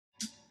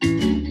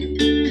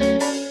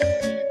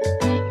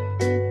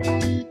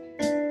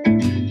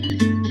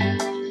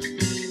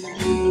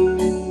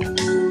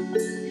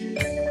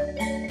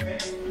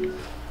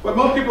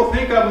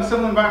in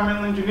civil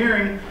environmental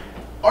engineering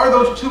are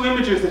those two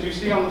images that you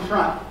see on the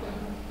front.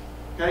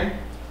 Okay?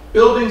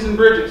 Buildings and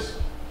bridges.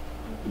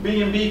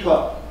 B&B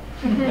Club.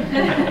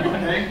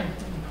 Okay?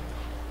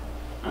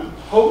 I'm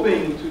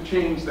hoping to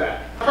change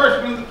that.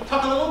 First, we're going to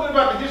talk a little bit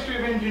about the history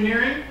of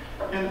engineering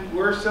and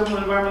where civil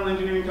and environmental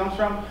engineering comes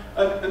from.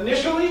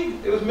 Initially,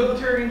 it was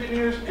military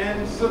engineers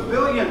and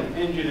civilian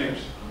engineers.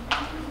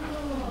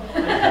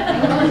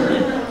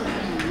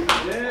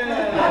 Yeah.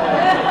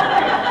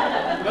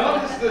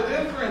 Notice the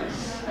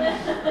difference.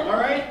 All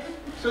right?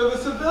 So the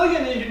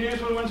civilian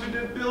engineers were the ones who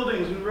did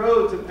buildings and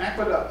roads and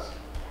aqueducts,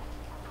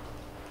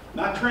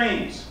 not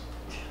trains.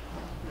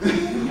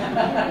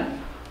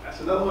 That's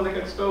another one that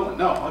got stolen.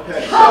 No,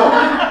 okay.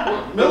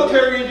 So,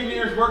 military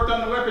engineers worked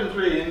on the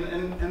weaponry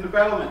and the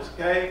battlements,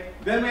 okay?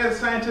 Then we had the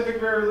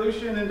scientific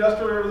revolution,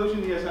 industrial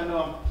revolution. Yes, I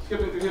know I'm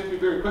skipping through history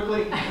very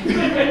quickly.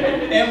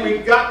 And we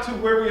got to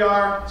where we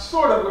are,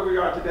 sort of where we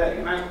are today.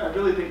 And I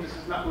really think this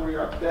is not where we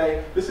are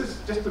today. This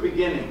is just the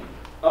beginning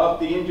of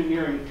the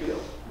engineering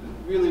field.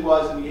 It really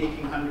was in the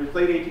 1800s,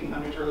 late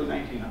 1800s, early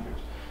 1900s.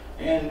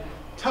 And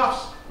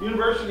Tufts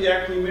University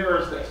actually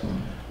mirrors this.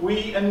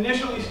 We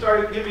initially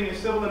started giving a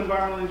civil and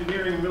environmental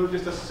engineering, really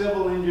just a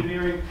civil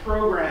engineering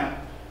program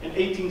in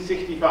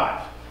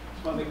 1865.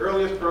 It's one of the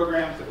earliest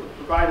programs that was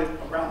provided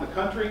around the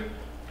country.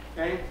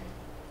 Okay?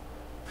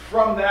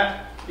 From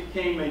that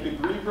became a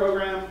degree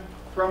program.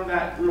 From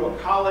that grew a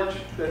college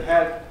that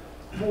had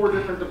 4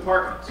 different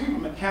departments: a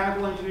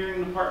mechanical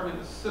engineering department,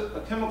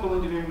 a chemical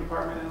engineering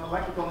department, and an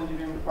electrical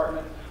engineering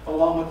department,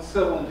 along with the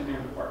civil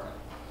engineering department.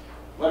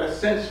 What has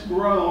since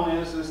grown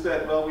is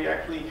that, well, we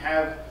actually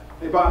have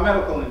a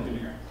biomedical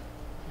engineering.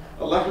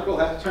 Electrical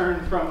has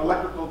turned from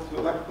electrical to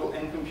electrical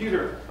and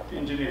computer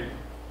engineering.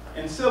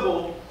 And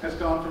civil has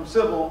gone from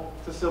civil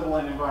to civil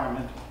and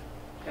environmental.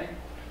 Okay?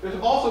 There's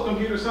also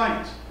computer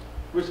science,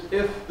 which,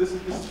 if this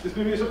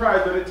may be a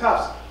surprise, but at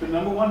Tufts, the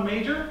 #1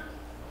 major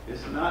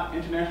is not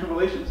international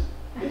relations,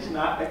 it's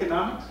not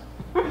economics,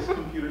 it's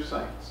computer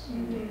science.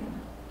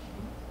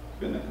 It's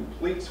been a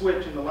complete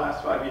switch in the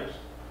last 5 years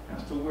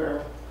as to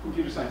where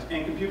computer science,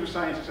 and computer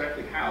science is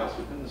actually housed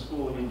within the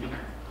School of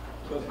Engineering.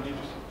 So it's an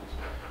interesting piece.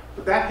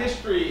 But that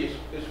history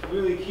is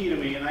really key to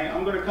me, and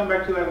I'm going to come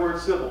back to that word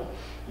civil.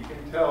 You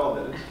can tell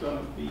that it's going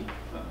to be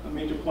a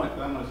major point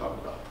that I'm going to talk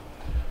about.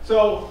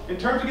 So in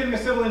terms of getting a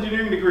civil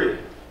engineering degree,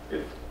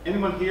 if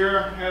anyone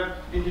here have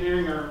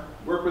engineering or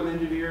work with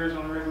engineers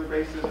on a regular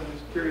basis, I'm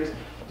just curious,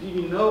 do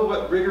you know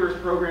what rigorous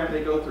program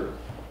they go through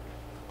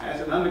as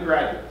an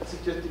undergraduate? This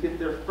is just to get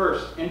their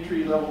first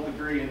entry-level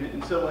degree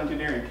in civil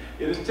engineering.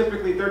 It is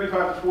typically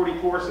 35 to 40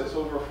 courses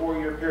over a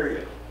 4-year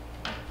period.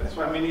 That's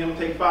why many of them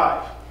take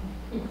 5.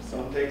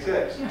 Some take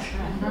 6.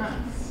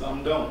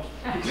 Some don't.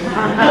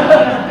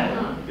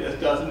 This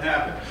doesn't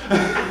happen.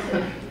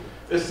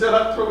 It's set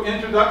up through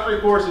introductory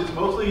courses,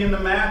 mostly in the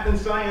math and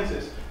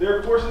sciences. There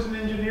are courses in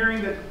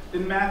engineering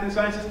in math and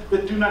sciences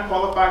that do not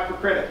qualify for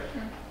credit.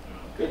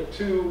 They're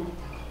too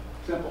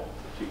simple.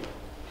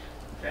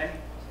 Okay?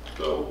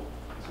 So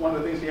it's one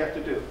of the things you have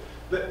to do.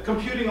 The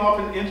computing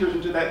often enters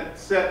into that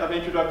set of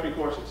introductory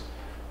courses.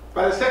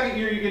 By the second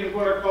year, you get into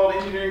what are called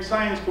engineering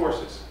science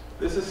courses.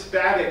 This is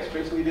statics,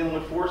 basically dealing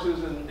with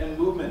forces and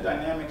movement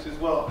dynamics as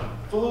well.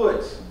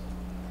 Fluids,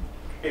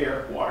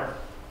 air, water,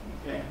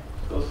 okay,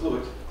 those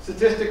fluids.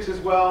 Statistics as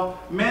well.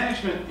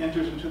 Management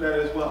enters into that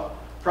as well.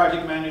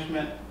 Project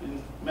management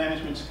and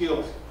management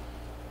skills.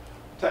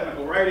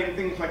 Technical writing,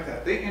 things like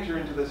that. They enter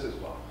into this as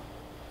well.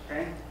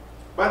 Okay?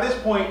 By this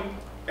point,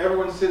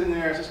 everyone's sitting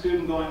there as a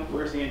student going,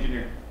 where's the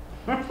engineer?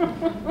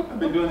 I've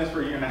been doing this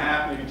for 1.5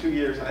 years, maybe 2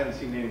 years, I haven't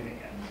seen anything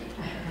yet.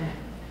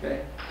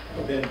 Okay?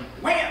 But then,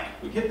 wham!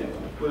 We hit them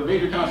with a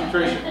major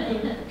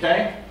concentration.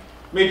 Okay?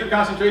 Major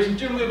concentration,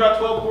 generally about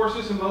 12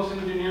 courses in most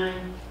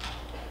engineering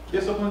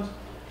disciplines.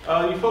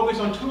 You focus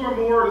on 2 or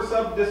more of the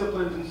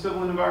sub-disciplines in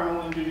civil and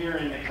environmental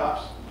engineering at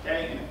Tufts.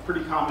 Okay? And it's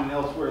pretty common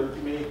elsewhere that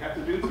you may have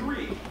to do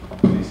 3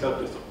 of these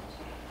sub-disciplines.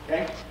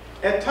 Okay?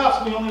 At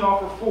Tufts, we only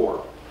offer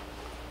 4.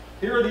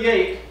 Here are the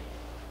 8.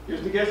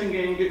 Here's the guessing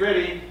game. Get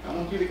ready. I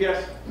want you to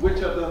guess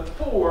which of the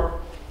 4,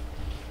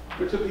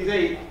 which of these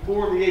 8,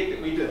 4 of the 8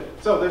 that we do.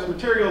 So there's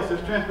materials,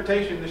 there's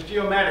transportation, there's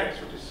geomatics,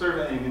 which is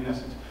surveying in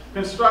essence,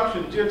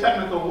 construction,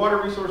 geotechnical, water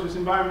resources,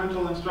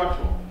 environmental, and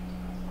structural.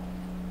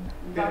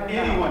 Can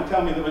anyone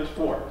tell me which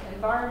 4?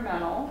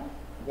 Environmental.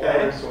 Okay.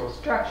 Water resource.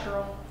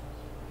 Structural.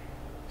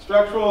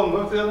 Structural and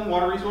what's the other one?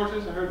 Water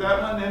resources. I heard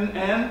that one.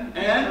 And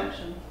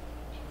Construction.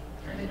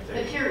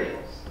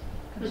 Materials.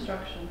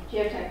 Construction.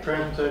 Geotech.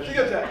 Transportation.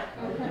 geotech.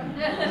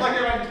 It's like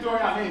everybody just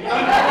throwing out names.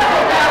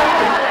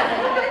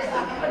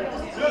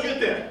 We'll get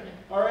there.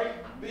 All right.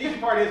 The easy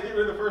part is get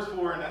rid of the first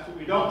 4, and that's what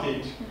we don't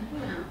teach.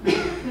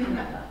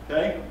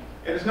 Okay.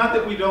 And it's not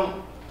that we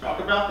don't talk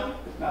about them.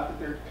 It's not that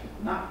they're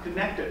not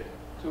connected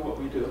to what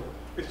we do.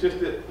 It's just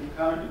that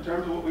in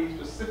terms of what we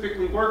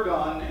specifically work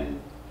on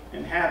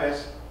and have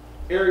as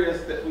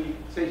areas that we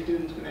say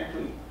students can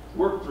actually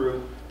work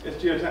through, is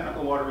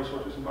geotechnical, water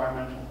resources,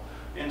 environmental,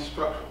 and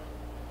structural.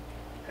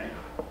 Okay.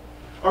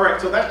 All right,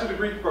 so that's the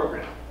degree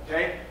program.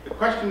 Okay? The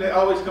question that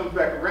always comes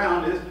back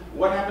around is,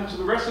 what happens to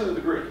the rest of the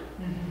degree?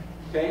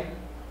 Okay?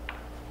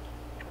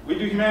 We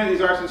do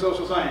humanities, arts, and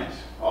social science,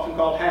 often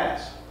called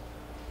HASS.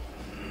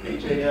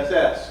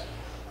 H-A-S-S.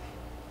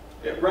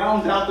 It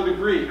rounds out the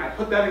degree. I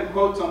put that in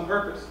quotes on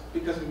purpose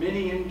because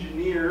many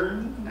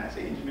engineers, I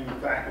say engineering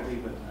faculty,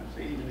 but I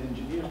say even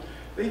engineers,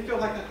 they feel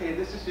like, okay,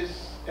 this is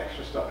just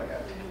extra stuff I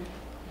got to do.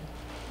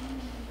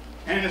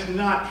 And it's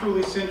not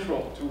truly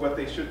central to what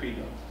they should be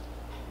doing.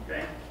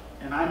 Okay?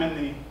 And I'm in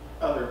the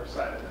other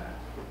side of that.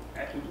 I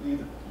actually believe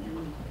that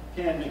you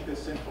can make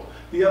this central.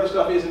 The other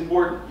stuff is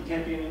important. You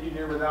can't be an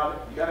engineer without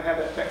it. You got to have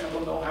that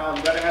technical know-how.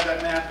 You got to have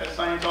that math, that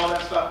science, all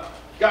that stuff.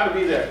 Got to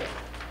be there.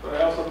 But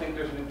I also think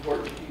there's an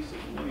important piece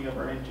that many of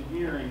our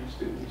engineering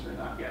students are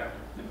not gathering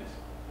and missing.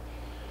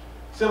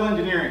 Civil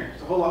engineering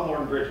is a whole lot more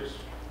than bridges.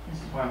 This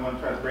is why I'm going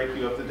to try to break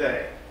you up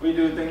today. We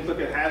do things, look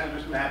at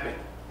hazardous mapping.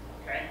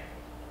 Okay?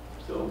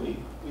 So we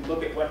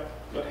look at what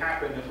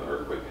happened if an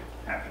earthquake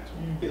happens.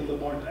 We'll get a little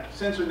more into that.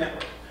 Sensor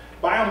network.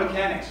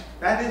 Biomechanics.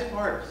 That is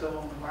part of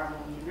civil and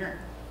environmental engineering.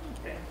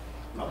 Okay?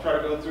 And I'll try to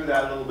go through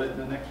that a little bit in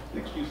the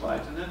next few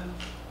slides and then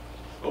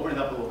open it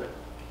up a little bit.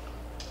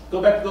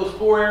 Go back to those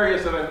 4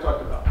 areas that I've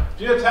talked about.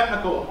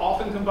 Geotechnical,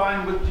 often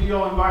combined with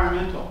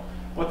geo-environmental.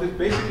 What this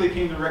basically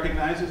came to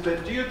recognize is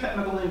that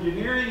geotechnical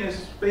engineering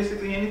is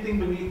basically anything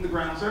beneath the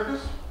ground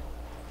surface.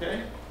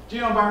 Okay?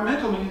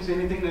 Geo-environmental means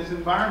anything that's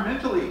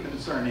environmentally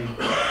concerning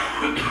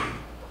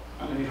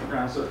underneath the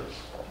ground surface.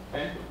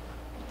 Okay?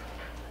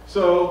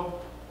 So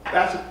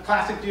that's a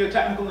classic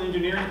geotechnical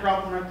engineering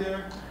problem right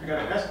there. I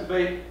got to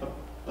excavate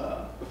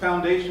the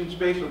foundation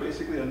space, or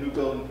basically a new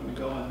building can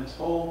go in this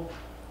hole.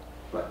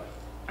 But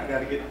I got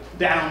to get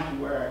down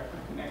to where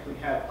I can actually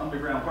have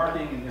underground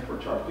parking and therefore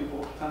charge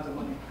people tons of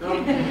money to go.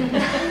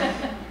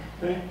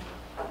 Okay?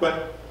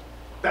 But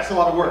that's a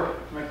lot of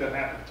work to make that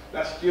happen.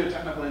 That's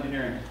geotechnical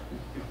engineering,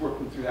 is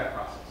working through that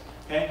process.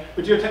 Okay?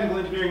 But geotechnical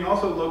engineering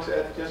also looks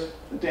at just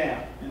the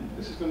dam. And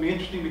this is going to be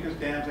interesting because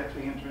dams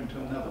actually enter into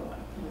another one.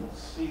 We'll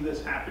see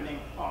this happening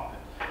often.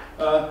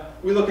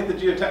 We look at the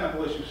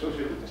geotechnical issues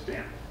associated with this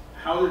dam.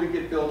 How did it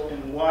get built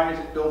and why is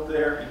it built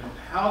there? And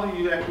how do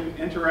you actually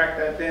interact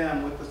that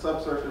dam with the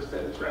subsurface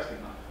that it's resting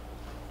on?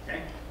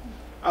 Okay?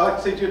 I like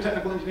to say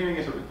geotechnical engineering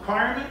is a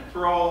requirement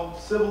for all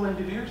civil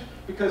engineers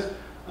because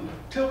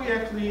until we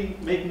actually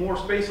make more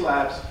space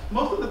labs,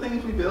 most of the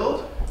things we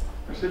build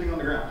are sitting on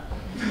the ground.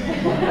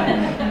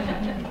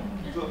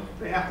 So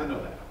they have to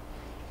know that.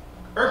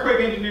 Earthquake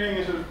engineering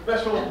is a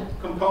special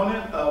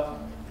component of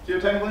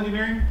geotechnical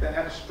engineering that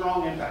has a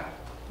strong impact,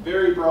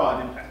 very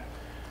broad impact.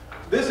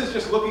 This is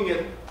just looking at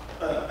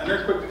an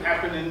earthquake that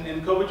happened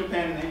in Kobe,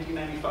 Japan in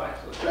 1995,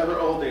 so it's rather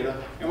old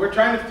data. And we're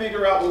trying to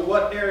figure out, well,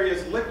 what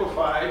areas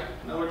liquefied,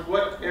 in other words,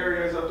 what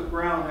areas of the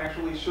ground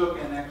actually shook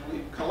and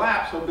actually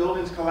collapsed, so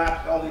buildings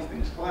collapsed, all these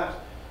things collapsed.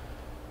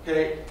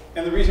 Okay,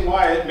 and the reason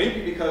why, it may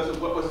be because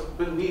of what was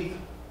beneath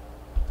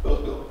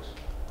those buildings,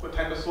 what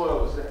type of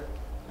soil was there.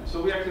 And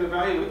so we actually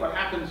evaluate what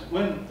happens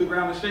when the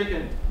ground is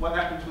shaken, what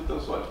happens with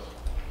those soils.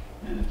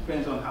 And it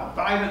depends on how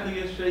violently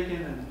it's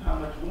shaken and how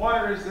much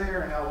water is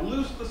there and how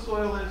loose the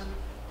soil is.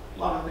 A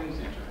lot of things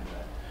enter into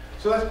that.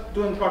 So that's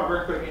doing part of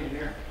earthquake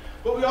engineering.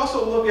 But we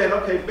also look at,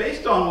 okay,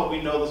 based on what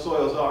we know the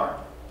soils are,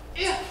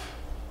 if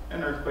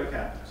an earthquake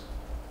happens,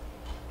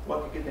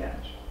 what could get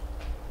damaged?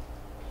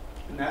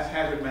 And that's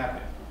hazard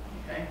mapping,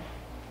 okay?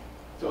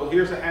 So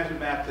here's a hazard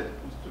map that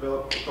was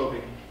developed for Kobe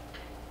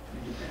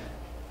in Japan.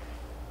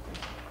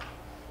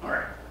 All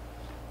right,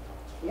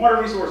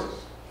 water resources.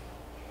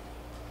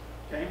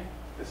 Okay,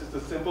 this is the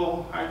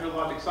simple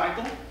hydrologic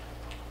cycle.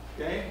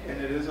 Okay,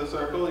 and it is a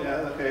circle.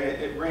 Yeah, okay.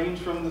 It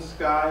rains from the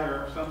sky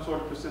or some sort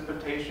of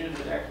precipitation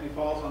that actually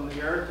falls on the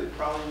earth. It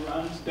probably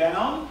runs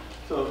down.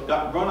 So it's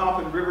got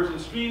runoff in rivers and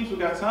streams. We've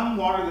got some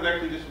water that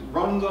actually just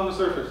runs on the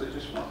surface. It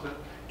just wants to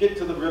get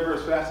to the river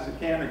as fast as it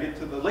can or get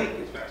to the lake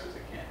as fast as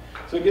it can.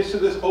 So it gets to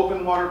this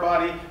open water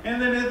body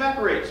and then it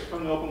evaporates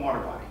from the open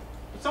water body.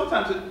 But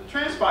sometimes it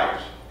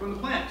transpires from the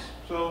plants.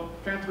 So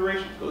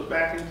transpiration goes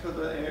back into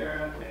the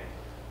air. Okay.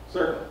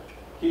 Circle,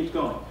 keeps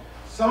going.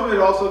 Some of it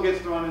also gets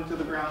thrown into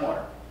the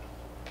groundwater.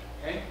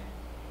 Okay?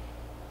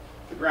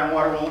 The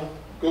groundwater will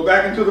go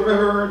back into the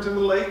river or into the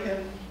lake,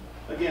 and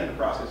again, the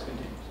process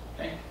continues.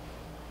 Okay?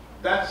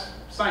 That's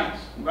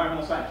science,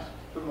 environmental science,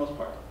 for the most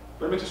part.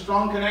 But it makes a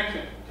strong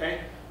connection,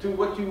 okay, to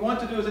what you want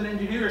to do as an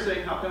engineer,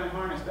 saying, how can I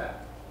harness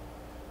that?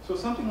 So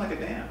something like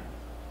a dam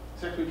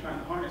is actually trying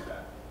to harness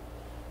that.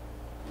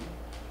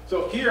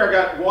 So here I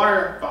got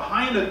water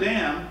behind a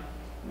dam,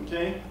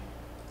 okay?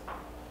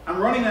 I'm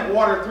running that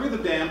water through the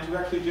dam to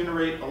actually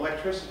generate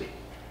electricity.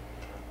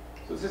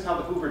 So this is how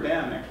the Hoover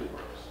Dam actually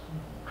works,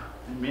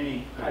 and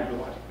many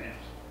hydrologic dams.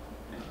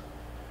 Okay.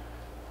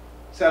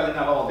 Sadly,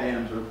 not all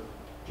dams are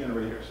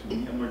generators.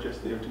 Many of them are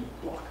just there to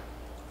block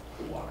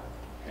the water.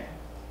 Okay.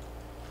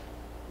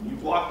 When you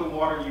block the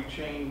water, you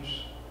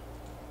change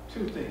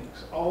two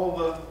things. All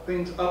the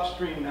things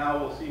upstream now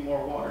will see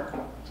more water.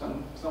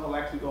 Some will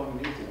actually go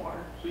underneath the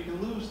water, so you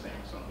can lose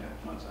things on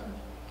that one side.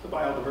 The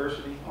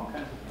biodiversity, all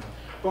kinds of things.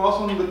 But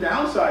also on the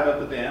downside of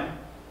the dam,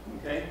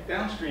 okay,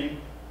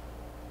 downstream,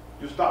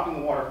 you're stopping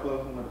the water flow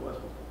from what it was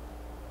before.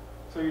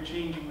 So you're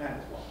changing that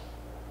as well.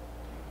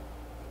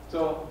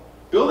 So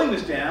building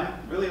this dam,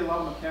 really a lot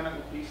of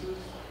mechanical pieces,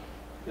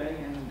 okay,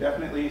 and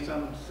definitely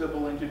some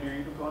civil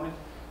engineering components,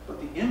 but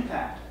the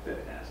impact that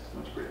it has is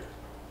much greater.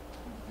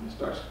 It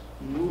starts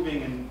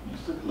moving, and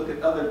you look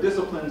at other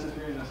disciplines if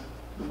you're in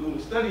the mood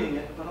of studying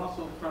it, but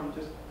also from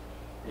just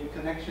a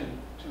connection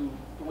to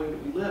the way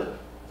that we live,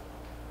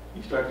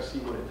 you start to see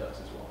what it does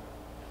as well.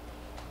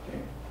 Okay,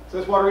 so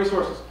that's water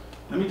resources.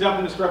 Let me jump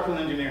into structural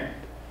engineering.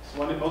 It's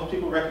one that most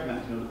people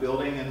recognize, you know, the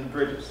building and the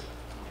bridges.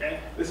 Okay,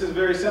 this is a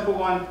very simple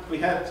one. We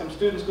had some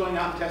students going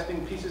out and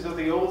testing pieces of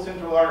the old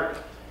central artery.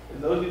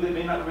 And those of you that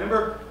may not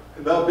remember,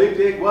 the Big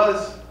Dig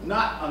was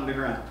not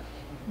underground.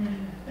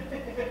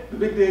 The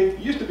Big Dig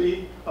used to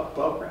be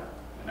above ground,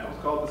 and that was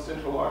called the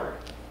central artery.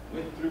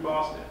 Went through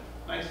Boston.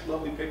 Nice,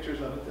 lovely pictures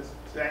of it. This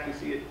exactly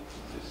see it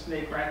just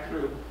snake right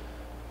through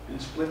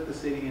and split the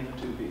city into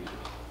two pieces.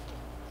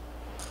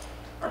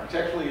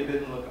 Architecturally, it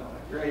didn't look all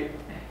that great.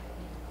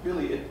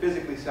 Really, it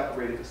physically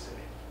separated the city.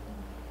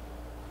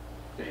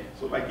 Okay,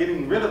 so by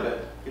getting rid of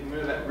it, getting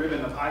rid of that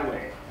ribbon of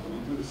highway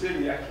moving through the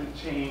city, actually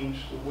changed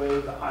the way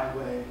the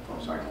highway,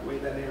 the way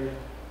that area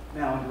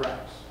now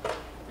interacts.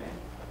 Okay,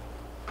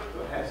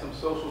 so it has some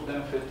social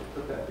benefit to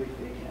put that Big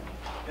Dig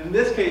in. In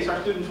this case,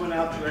 our students went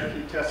out to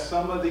actually test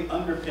some of the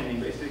underpinning,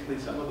 basically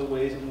some of the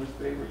ways in which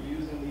they were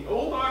using the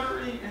old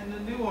artery and the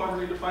new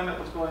artery to find out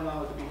what's going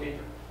on with the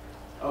behavior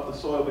of the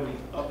soil beneath,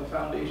 of the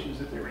foundations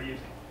that they were using.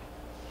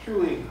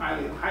 Truly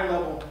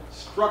high-level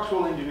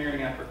structural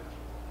engineering effort.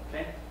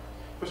 Okay?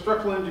 For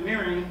structural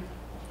engineering,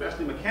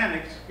 especially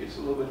mechanics, gets a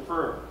little bit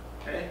further.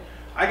 Okay?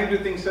 I can do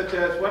things such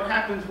as what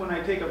happens when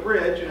I take a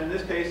bridge, and in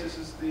this case, this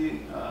is the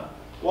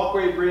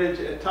walkway bridge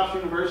at Tufts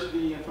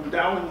University and from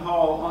Dowling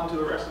Hall onto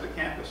the rest of the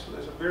campus. So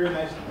there's a very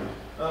nice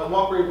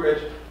walkway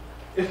bridge.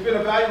 It's been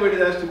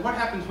evaluated as to what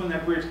happens when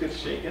that bridge gets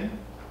shaken.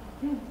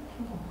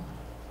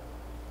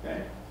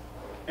 Okay?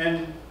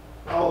 And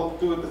I'll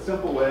do it the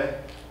simple way.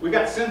 We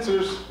got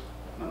sensors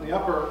on the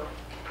upper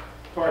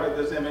part of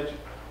this image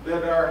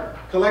that are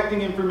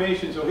collecting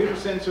information. So here's a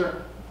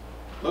sensor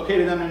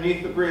located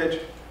underneath the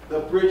bridge. The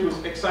bridge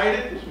was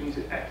excited, which means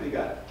it actually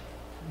got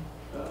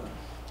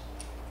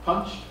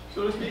punched,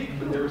 so to speak,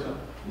 but there was a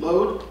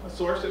load, a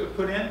source that was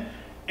put in,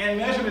 and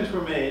measurements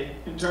were made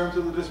in terms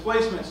of the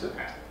displacements that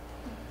happened.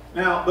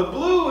 Now, the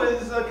blue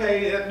is,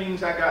 okay, that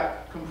means I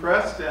got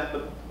compressed, and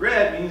the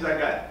red means I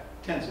got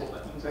tensile.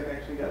 That means I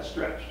actually got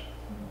stretched,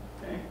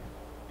 okay,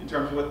 in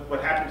terms of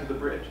what happened to the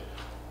bridge.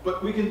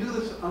 But we can do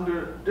this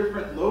under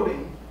different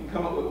loading and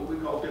come up with what we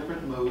call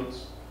different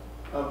modes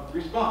of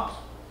response.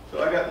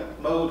 So I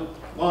got mode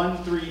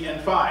 1, 3, and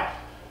 5.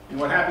 And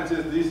what happens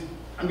is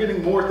I'm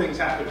getting more things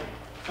happening.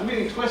 I'm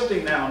getting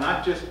twisting now,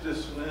 not just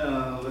this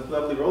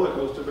lovely roller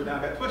coaster, but now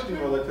I've got twisting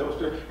roller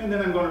coaster, and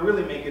then I'm going to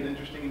really make it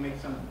interesting and make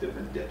some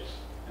different dips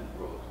in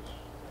the roller coaster.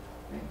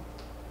 Okay?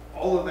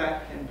 All of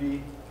that can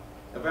be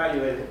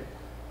evaluated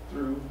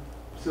through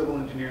civil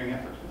engineering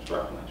efforts and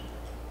structural engineering.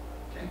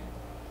 Okay?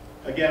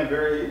 Again,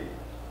 very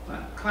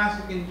not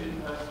classic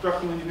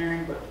structural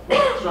engineering, but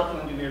what structural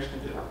engineers can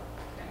do.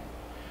 Okay?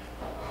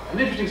 An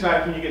interesting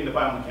side when you get into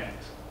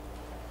biomechanics.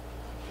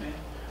 Okay?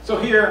 So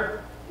here,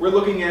 we're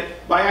looking at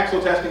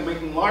biaxial testing,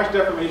 making large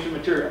deformation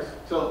materials.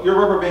 So your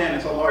rubber band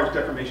is a large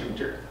deformation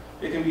material.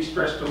 It can be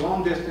stretched a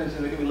long distance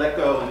and it can be let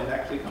go and it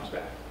actually comes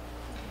back.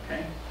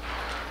 Okay?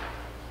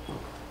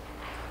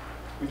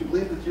 Would you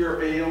believe that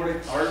your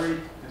aortic artery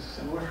is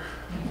similar?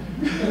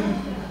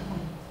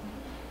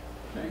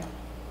 Okay?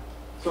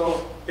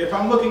 So if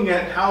I'm looking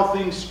at how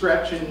things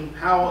stretch and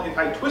how, if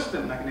I twist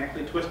them, I can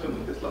actually twist them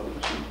with this lovely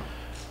machine.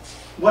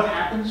 What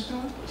happens to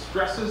it? The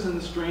stresses and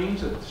the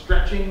strains of the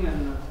stretching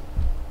and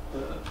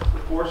the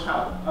force,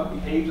 how it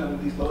behaves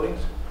under these loadings.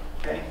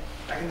 Okay?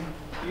 I can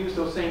use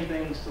those same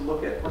things to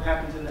look at what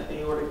happens in the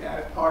aortic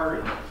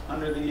artery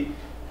under the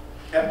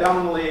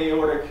abdominal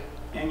aortic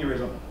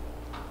aneurysm,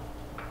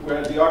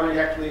 where the artery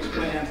actually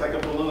expands like a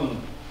balloon.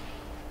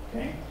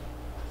 Okay?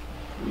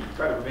 We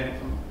try to prevent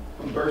it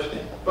from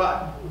bursting.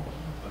 But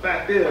the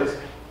fact is,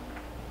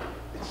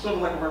 it's sort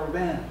of like a rubber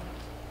band.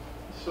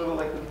 It's sort of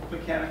like the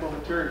mechanical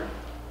material.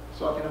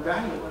 So I can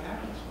evaluate what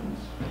happens when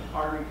this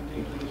artery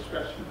continues to get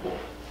stretched and pulled.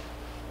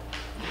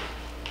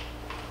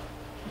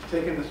 Just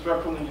taking the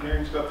structural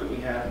engineering stuff that we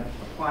have and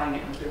applying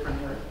it in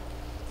different areas.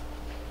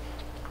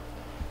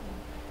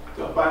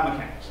 So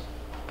biomechanics.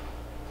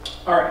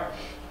 All right,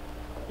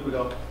 here we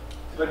go. See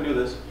if I can do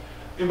this.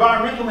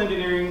 Environmental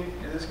engineering,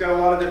 it's got a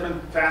lot of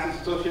different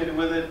facets associated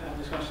with it. I'm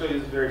just going to show you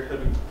this very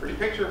pretty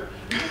picture,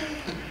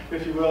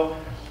 if you will.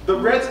 The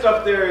red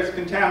stuff there is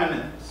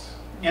contaminants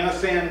in a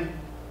sand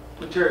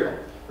material.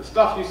 The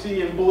stuff you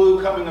see in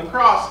blue coming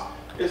across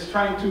is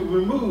trying to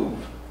remove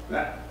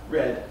that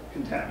red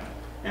contaminant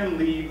and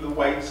leave the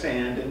white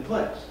sand in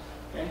place.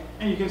 Okay?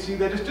 And you can see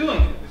that it's doing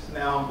it. It's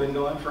now been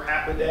going for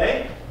half a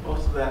day.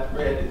 Most of that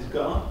red is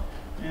gone.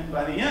 And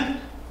by the end,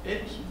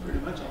 it's pretty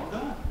much all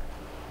gone.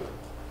 Okay?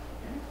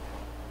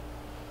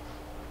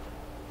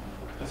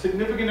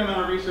 significant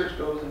amount of research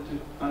goes into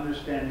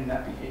understanding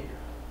that behavior.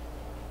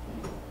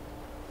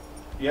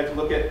 You have to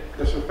look at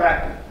the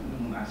surfactant.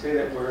 And I say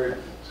that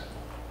word.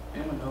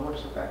 Anyone know what a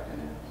surfactant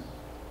is?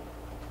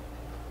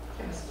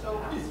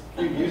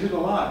 You use it a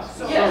lot.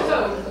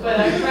 But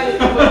I try to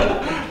do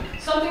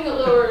it. Something that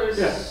lowers.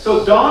 Yeah.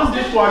 So Dawn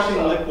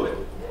dishwashing liquid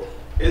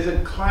is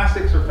a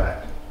classic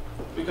surfactant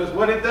because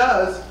what it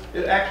does,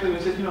 it actually,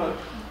 it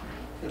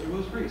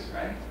removes grease,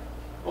 right?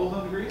 Holds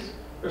on to grease.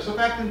 Or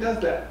surfactant does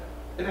that.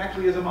 It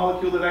actually is a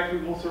molecule that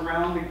actually will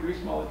surround the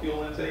grease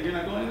molecule and say, you're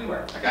not going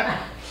anywhere. I got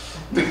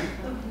it.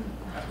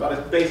 That's about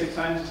as basic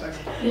science as I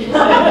can.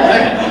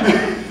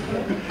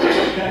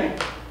 Okay?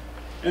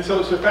 And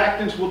so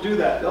surfactants will do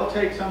that. They'll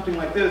take something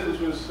like this,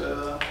 which was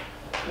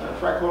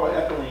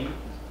trichloroethylene,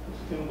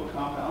 it's a chemical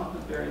compound, a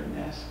very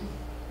nasty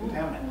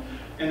contaminant.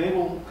 And they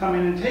will come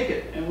in and take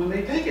it. And when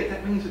they take it,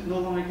 that means it no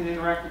longer can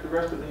interact with the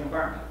rest of the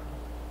environment.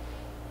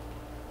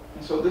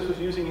 And so this was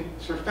using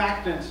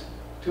surfactants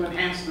to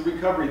enhance the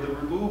recovery, the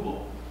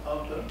removal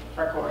of the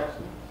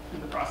trichloroethylene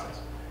in the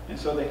process. And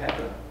so they had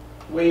to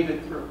wave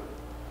it through.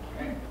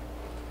 Okay?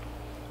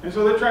 And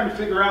so they're trying to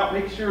figure out,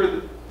 make sure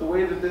that the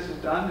way that this is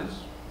done is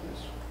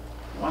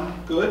one,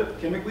 good,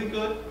 chemically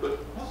good, but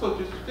also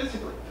just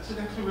physically. Does it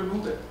actually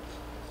remove it?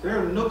 There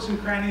are nooks and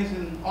crannies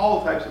in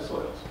all types of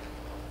soils.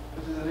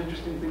 This is an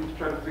interesting thing to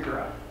try to figure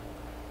out.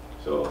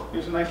 So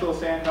here's a nice little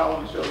sand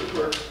column to show it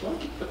works. Why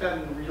don't you put that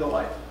in real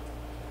life?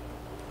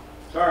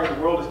 Sorry, the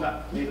world is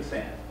not made of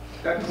sand.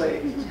 It's got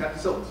clays, it's got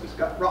silts, it's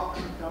got rocks,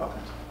 it's got all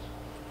kinds of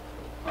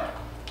things.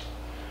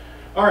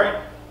 All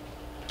right.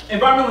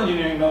 Environmental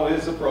engineering, though,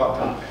 is a broad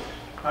topic.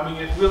 I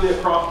mean, it's really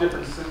across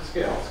different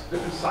scales,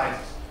 different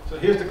sizes. So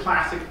here's the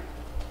classic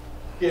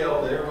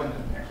scale that everyone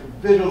can actually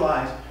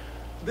visualize.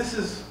 This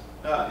is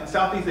in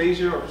Southeast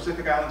Asia or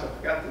Pacific Islands, I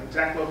forgot the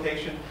exact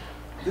location.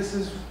 This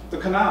is the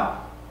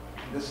canal.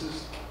 This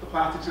is the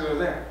plastics that are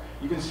there.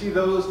 You can see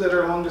those that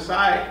are along the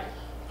side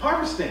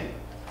harvesting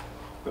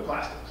the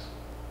plastics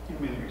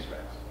in many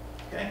respects.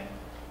 Okay?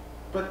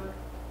 But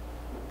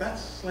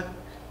that's like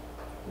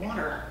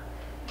water.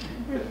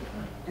 It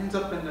ends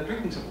up in the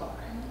drinking supply.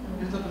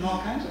 It ends up in all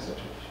kinds of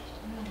situations.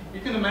 You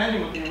can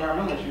imagine what the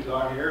environmental issues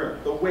are here,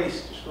 the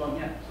waste just going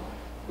in. So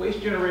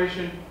waste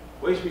generation,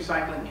 waste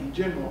recycling in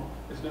general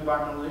is an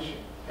environmental issue.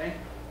 Okay?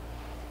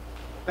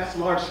 That's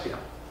large scale.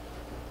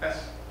 That's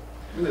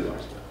really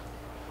large scale.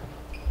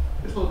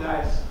 This little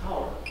guy is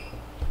cholera.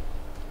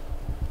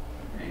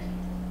 Okay?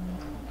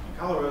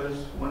 Cholera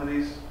is one of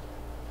these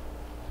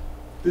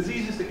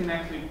diseases that can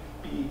actually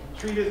be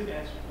treated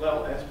as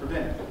well as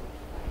prevented.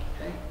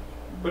 Okay?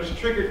 But it's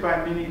triggered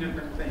by many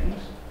different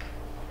things.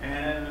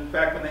 And in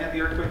fact, when they had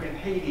the earthquake in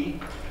Haiti,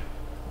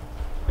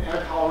 they had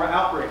a cholera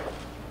outbreak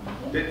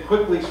that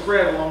quickly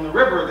spread along the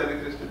river that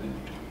existed in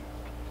Haiti.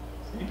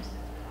 See?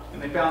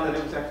 And they found that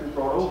it was actually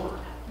brought over.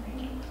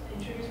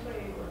 Introduced by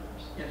aid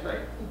workers. That's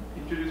right.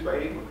 Introduced by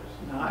aid workers,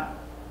 not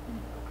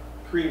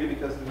created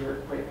because of the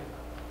earthquake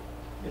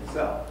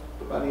itself,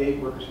 but by the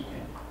aid workers who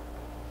came.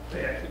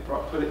 They actually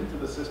put it into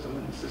the system,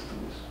 and the system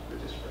was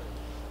just spread.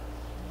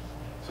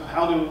 So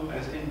how do,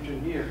 as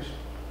engineers,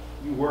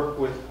 you work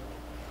with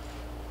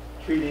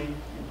treating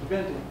and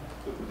preventing,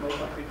 but most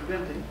likely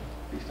preventing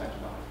these types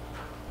of problems?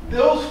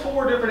 Those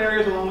four different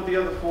areas, along with the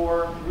other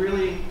four,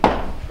 really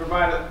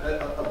provide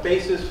a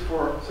basis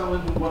for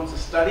someone who wants to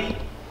study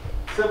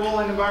civil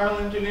and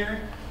environmental engineering,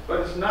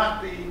 but it's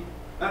not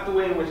the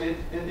way in which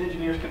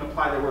engineers can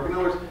apply their work. In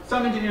other words,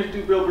 some engineers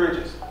do build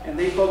bridges, and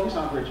they focus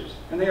on bridges,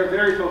 and they are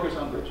very focused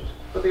on bridges,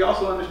 but they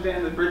also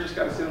understand that bridges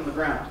got to sit on the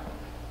ground.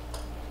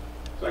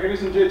 So I can do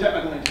some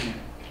geotechnical engineering.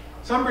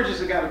 Some bridges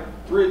have got to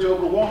bridge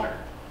over water.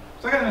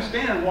 So I got to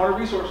understand water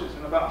resources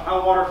and about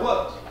how water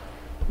flows.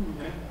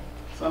 Okay?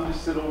 Some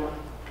just sit over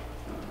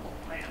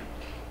land,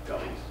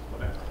 gullies,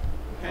 whatever.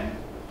 Okay?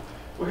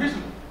 Well,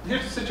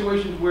 here's the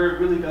situation where it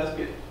really does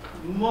get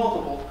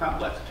multiple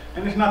complex,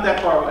 and it's not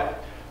that far away.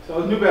 So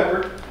it's New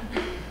Bedford,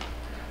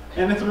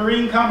 and it's a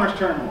marine commerce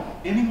terminal.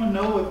 Anyone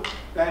know what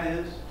that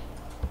is?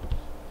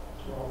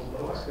 Where all the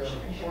boats go.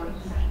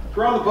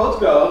 Where all the boats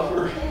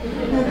go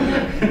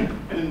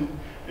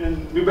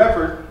in New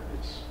Bedford,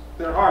 it's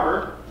their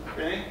harbor.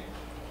 Okay.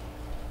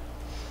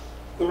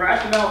 The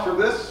rationale for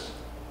this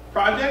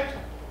project,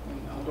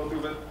 and I'll go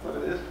through what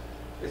it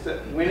is that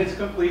when it's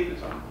complete,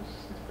 it's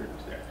pretty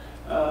much there.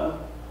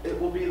 It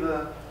will be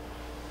the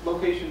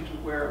location to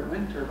where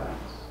wind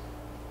turbines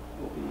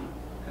will be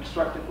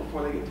constructed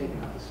before they get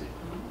taken out to sea.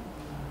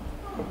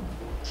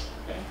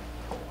 Okay.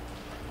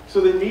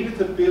 So they needed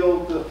to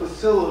build the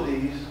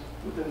facilities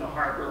within the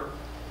harbor,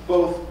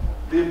 both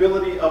the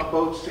ability of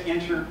boats to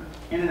enter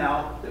in and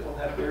out that will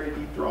have very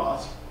deep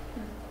draws,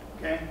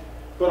 okay,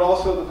 but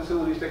also the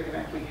facilities that can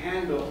actually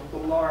handle the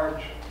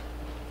large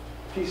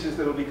pieces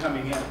that will be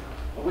coming in.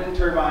 A wind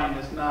turbine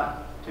is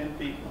not 10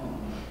 feet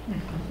long.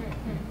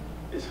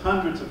 It's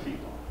hundreds of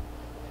feet long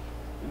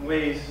and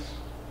weighs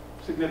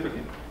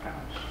significant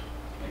pounds.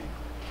 Okay?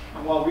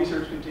 And while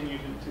research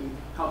continues into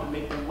how to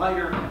make them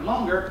lighter and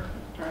longer,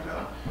 it turns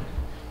out,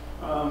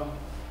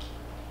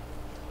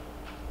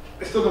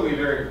 it's still going to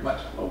be very much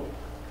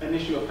an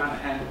issue of kind of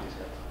handling these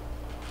guys.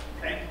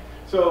 Okay?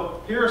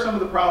 So here are some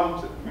of the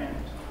problems that we ran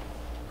into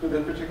for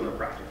this particular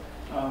project.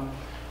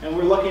 And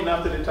we're lucky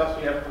enough that at Tufts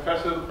we have a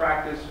professor of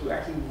practice who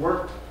actually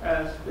worked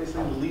as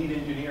basically the lead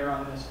engineer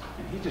on this,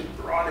 and he just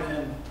brought it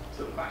in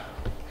to the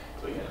classroom.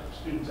 So you had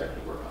students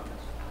actually work on this.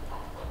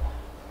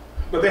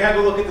 But they had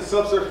to look at the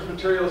subsurface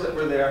materials that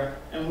were there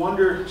and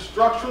wonder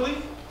structurally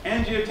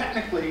and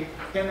geotechnically,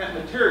 can that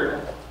material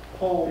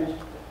hold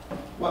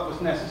what was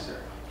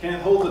necessary? Can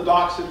it hold the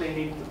docks that they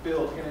needed to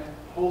build? Can it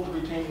hold the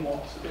retaining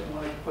walls that they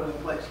wanted to put in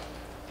place?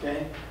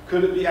 Okay?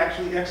 Could it be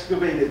actually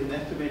excavated and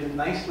excavated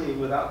nicely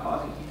without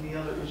causing any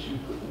other issues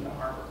within the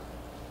harbor?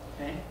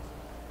 Okay?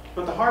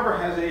 But the harbor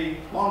has a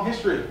long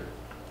history.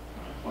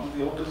 One of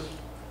the oldest,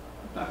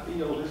 not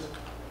the oldest,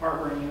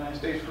 harbor in the United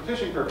States for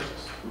fishing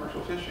purposes,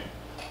 commercial fishing.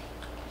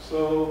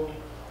 So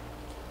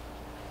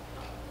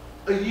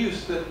a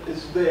use that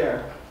is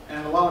there,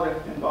 and a lot of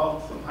it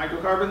involves some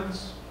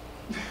hydrocarbons,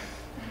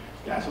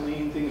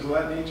 gasoline, things of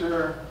that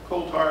nature,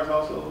 coal tar is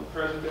also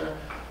present there.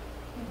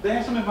 They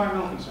have some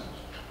environmental concerns.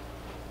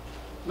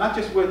 Not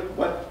just with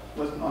what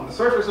was on the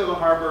surface of the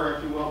harbor,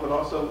 if you will, but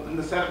also in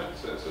the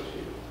sediments associated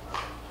with it.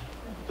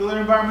 So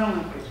they're environmental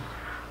implications.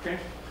 Okay?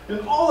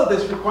 And all of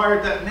this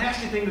required that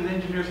nasty thing that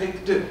engineers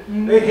hate to do.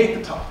 They hate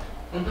to talk.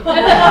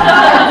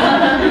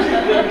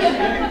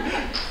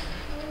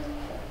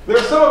 There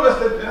are some of us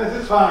that,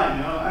 this is fine,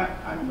 you know,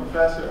 I'm a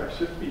professor, I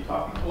shouldn't be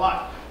talking a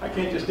lot. I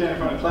can't just stand in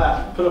front of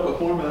class and put up a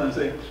formula and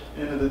say,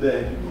 end of the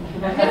day.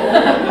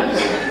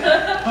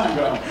 I'm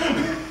gone.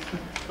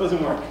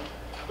 Doesn't work.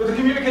 But the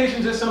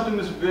communications is something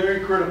that's very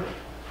critical.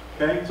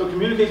 Okay? So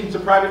communications to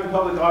private and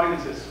public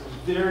audiences was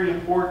very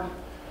important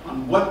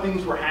on what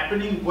things were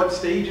happening, what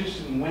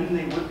stages and when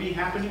they would be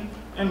happening,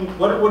 and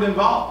what it would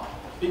involve.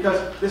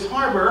 Because this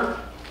harbor,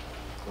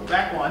 go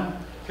back one,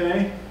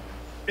 okay,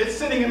 it's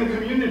sitting in the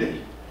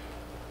community.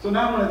 So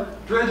now I'm going to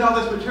dredge all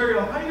this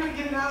material. How are you going to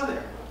get it out of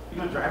there? You're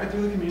going to drive it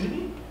through the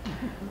community?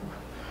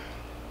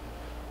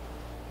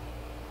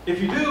 If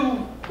you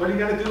do, what are you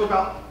going to do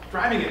about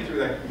driving it through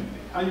that community?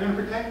 How are you going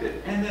to protect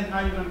it? And then how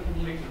are you going to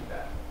communicate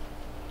that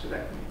to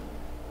that community?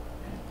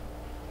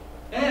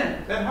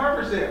 And that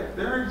harbor's there.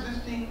 There are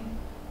existing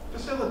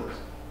facilities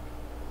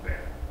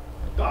there.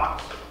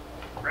 Docks,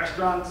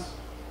 restaurants,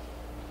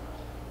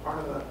 part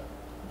of the,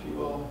 if you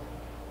will,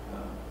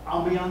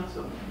 ambiance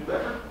of New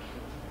Bedford.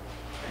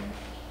 Okay.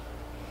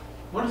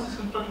 What is this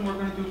construction work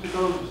going to do to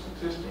those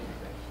existing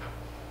things?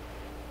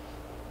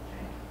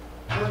 Okay.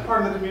 So that's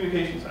part of the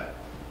communication side.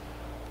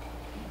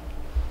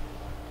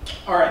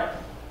 All right.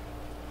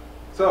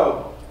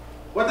 So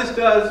what this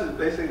does is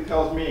basically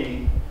tells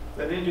me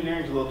that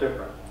engineering is a little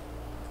different,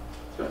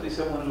 especially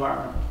civil and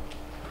environmental,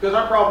 because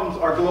our problems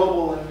are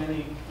global in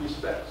many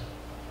respects.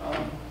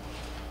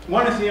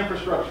 One is the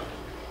infrastructure.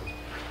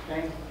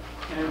 Okay?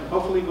 And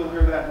hopefully we'll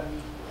hear that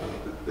in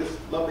this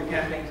lovely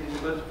campaign season,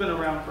 but it's been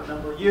around for a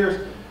number of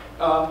years.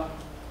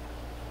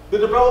 The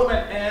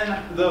development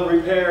and the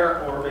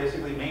repair, or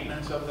basically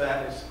maintenance of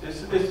that, is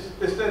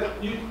that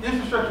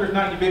infrastructure is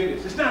not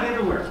ubiquitous. It's not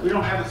everywhere. We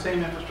don't have the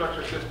same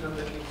infrastructure system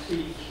that you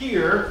see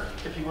here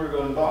if you were to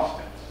go in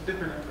Boston. It's a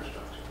different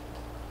infrastructure.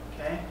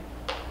 Okay?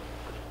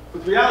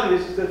 But the reality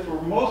is that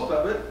for most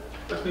of it,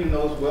 especially in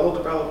those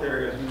well-developed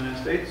areas in the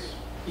United States,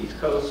 East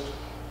Coast,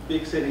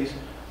 big cities,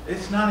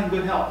 it's not in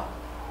good health.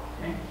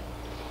 Okay?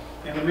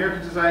 And the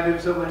American Society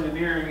of Civil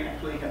Engineering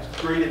actually has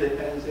graded it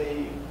as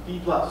a B+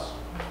 across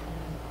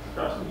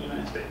the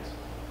United States.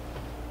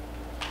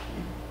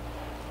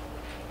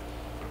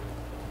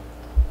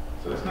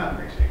 So it's not in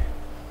great shape.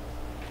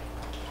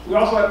 We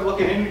also have to look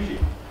at energy.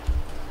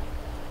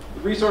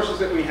 The resources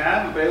that we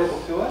have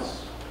available to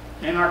us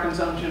and our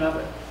consumption of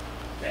it.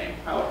 Okay?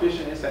 How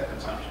efficient is that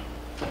consumption?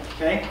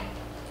 Okay?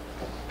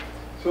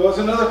 So it's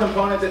another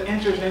component that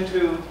enters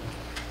into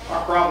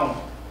our problem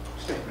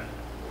statement.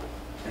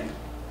 Okay?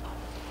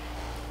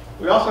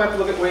 We also have to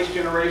look at waste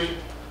generation.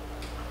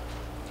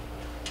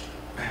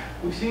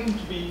 We seem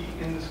to be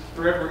in this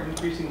forever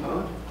increasing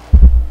mode.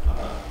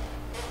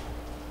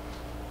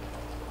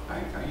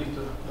 I used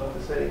to love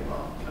to say,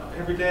 well, you know,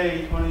 every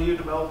day each one of you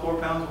develop 4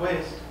 pounds of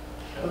waste.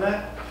 Know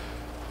that?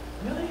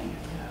 Really?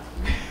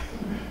 Yeah.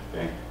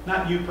 Okay.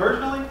 Not you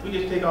personally. We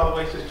just take all the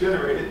waste that's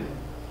generated and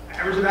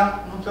average it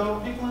out amongst all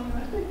the people in the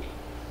United States.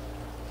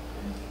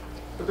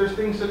 But there's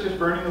things such as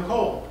burning the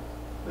coal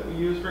that we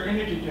use for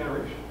energy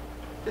generation.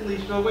 It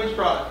leads to a waste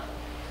product.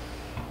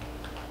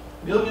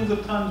 Millions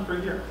of tons per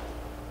year.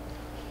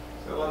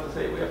 So I love to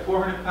say we have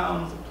 400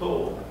 pounds of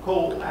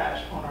coal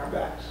ash on our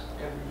backs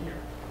every year.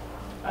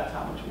 That's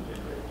how much we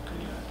generate in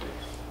the United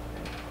States.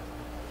 Okay.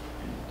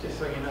 And just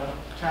so you know,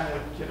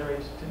 China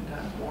generates 10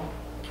 times more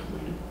than we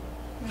do.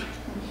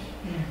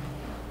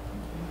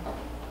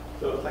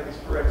 So it's like it's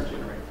forever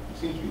generated. It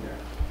seems to be there.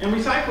 And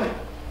recycling.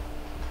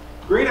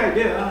 Great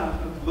idea.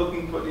 I'm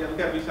looking for, yeah, we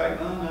got recycling.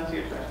 Oh, no, that's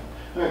the trash.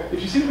 All right.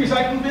 If you see the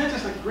recycling bins,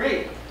 it's like,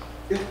 great.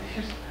 Here's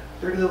a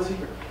dirty little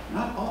secret.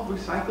 Not all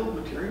recycled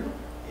material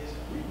is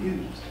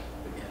reused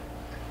again.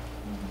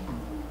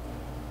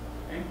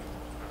 Okay?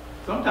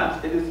 So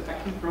Sometimes it is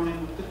actually thrown in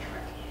with the trash.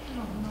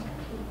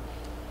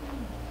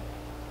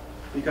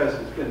 Because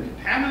it's been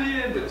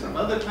contaminated with some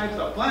other types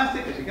of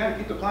plastic, because you got to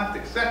keep the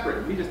plastic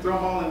separate. We just throw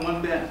them all in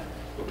one bin.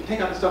 But we take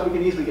out the stuff we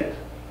can easily get.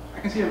 I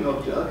can see a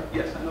milk jug.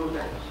 Yes, I know what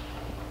that is.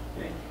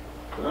 Okay?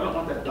 But I don't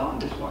want that Dawn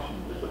dishwashing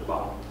liquid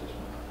bottle at this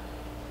point.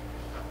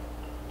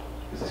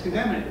 Because it's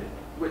contaminated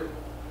with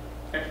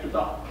extra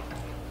Dawn.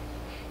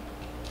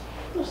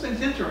 Those things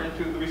enter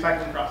into the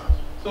recycling process.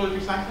 So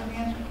is recycling the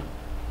answer?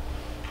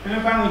 And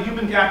then finally,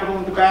 human capital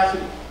and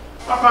capacity.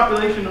 Our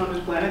population on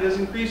this planet is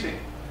increasing.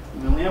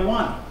 We only have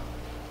one.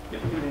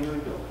 Yet we continually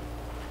build.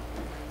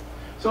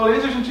 So it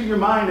enters into your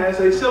mind as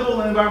a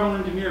civil and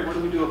environmental engineer, what do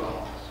we do about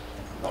all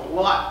this? A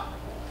lot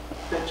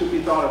that should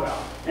be thought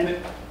about. And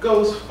it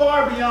goes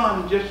far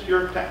beyond just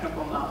your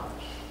technical knowledge.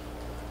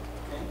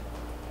 Okay?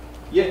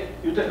 Yet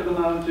your technical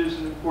knowledge is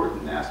an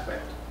important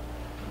aspect.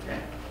 Okay?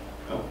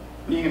 So,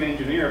 being an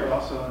engineer, but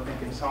also I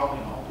think in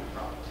solving all these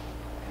problems.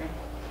 Okay?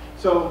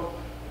 So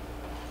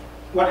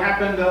what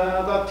happened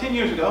about 10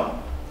 years ago,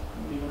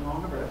 even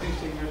longer, but I think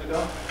 10 years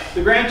ago,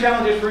 the Grand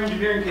Challenges for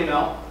Engineering came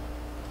out.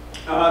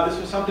 This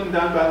was something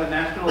done by the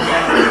National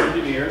Academy of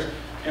Engineers,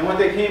 and what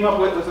they came up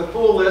with was a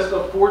full list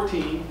of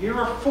 14. Here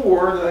are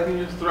 4 that I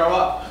can just throw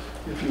up,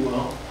 if you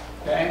will.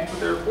 Okay, but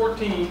there are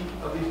 14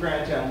 of these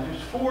Grand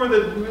Challenges. 4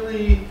 that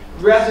really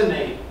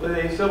resonate with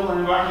a civil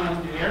and environmental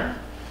engineer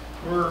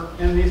were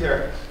in these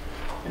areas.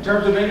 In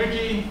terms of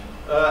energy,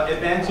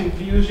 advancing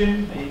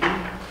fusion, maybe.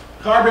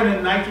 Carbon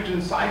and nitrogen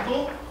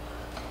cycle.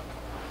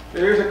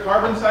 There is a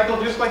carbon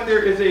cycle, just like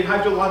there is a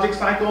hydrologic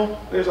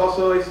cycle, there's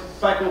also a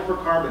cycle for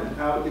carbon and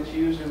how it gets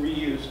used and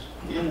reused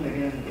again and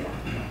again and again.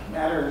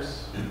 Matter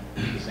is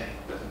the same,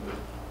 doesn't move.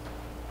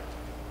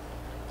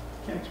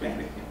 Can't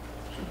expand it again.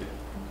 Okay.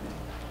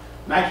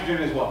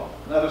 Nitrogen as well,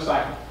 another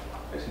cycle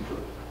that's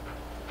included.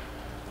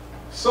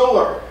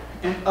 Solar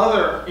and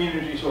other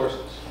energy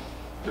sources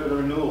that are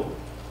renewable.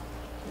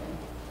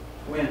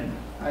 Okay. Wind,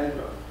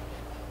 hydro,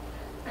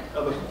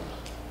 other sources.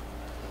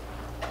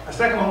 The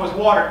second one was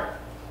water.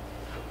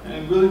 And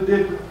it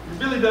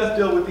really does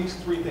deal with these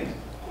 3 things.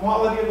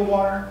 Quality of the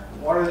water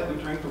that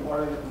we drink, the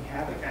water that we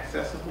have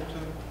accessible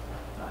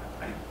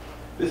to.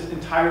 This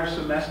entire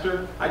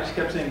semester, I just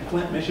kept saying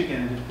Flint,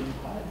 Michigan, and just being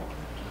quiet.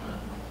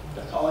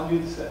 That's all I knew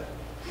to say.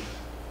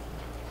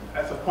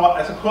 That's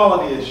a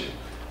quality issue.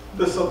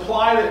 The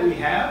supply that we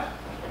have,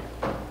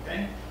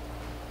 okay,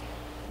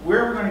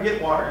 where we're going to get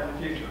water in the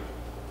future.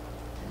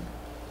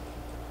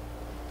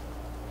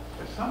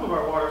 Because some of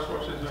our water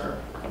sources are,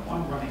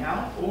 one, running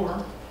out,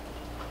 or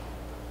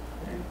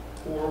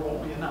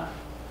won't be enough.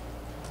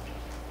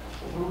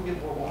 So where do we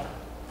get more water?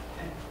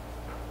 Okay.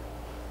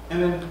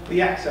 And then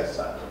the access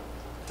side.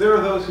 There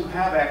are those who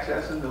have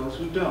access and those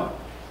who don't.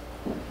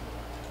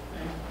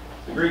 Okay.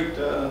 The great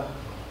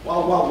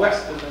Wild Wild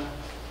West in the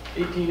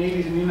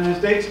 1880s in the United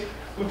States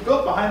was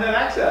built behind that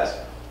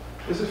access.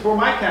 This is for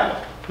my cattle.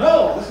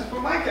 No, this is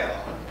for my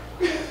cattle.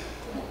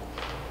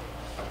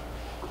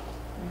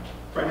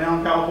 Right now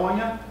in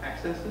California,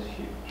 access is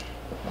huge.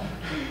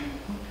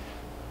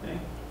 Okay.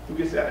 Who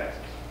gets that access?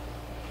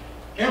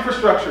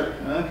 Infrastructure,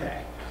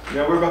 okay. We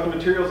got to worry about the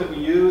materials that we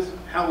use,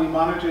 how we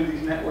monitor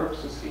these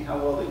networks to see how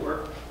well they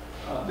work.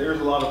 There's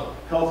a lot of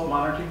health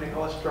monitoring, they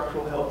call it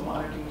structural health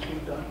monitoring that's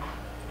being done.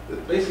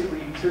 That basically,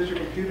 you can sit at your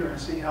computer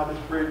and see how this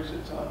bridge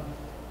is on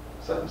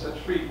such and such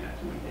street in 2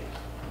 days.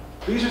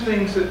 These are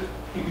things that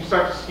you can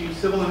start to see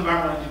civil and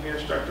environmental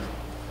engineers start to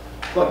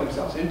plug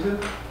themselves into.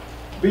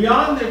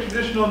 Beyond their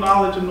traditional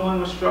knowledge of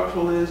knowing what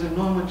structural is and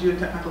knowing what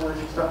geotechnical is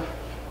and stuff,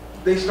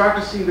 they start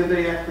to see that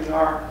they actually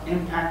are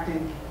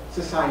impacting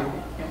society,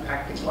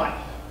 impacting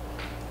life.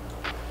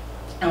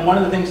 And one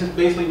of the things that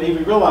basically made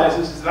me realize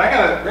this is that I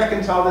got to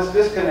reconcile this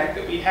disconnect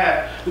that we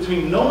have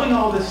between knowing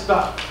all this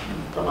stuff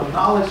from a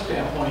knowledge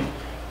standpoint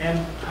and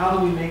how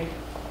do we make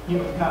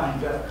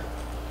humankind better?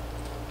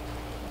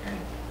 Okay?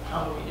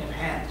 How do we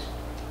enhance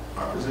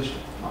our position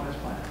on this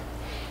planet?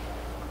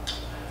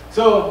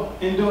 So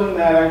in doing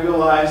that, I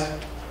realized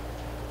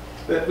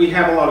that we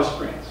have a lot of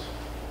strengths.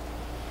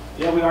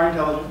 Yeah, we are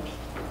intelligent.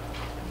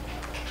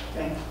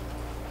 Okay?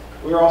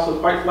 We're also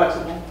quite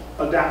flexible,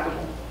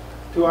 adaptable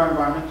to our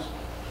environments.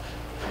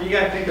 You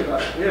got to think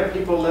about it. We have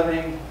people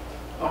living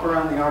up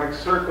around the Arctic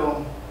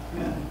Circle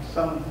and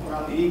some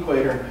around the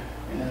equator,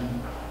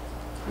 and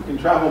we can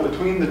travel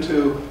between the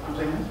two. I'm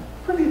saying it's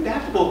pretty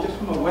adaptable just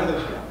from a weather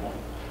standpoint.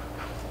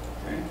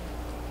 Okay?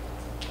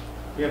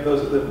 We have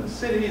those that live in the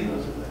city and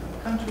those that live in the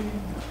country.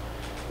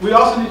 We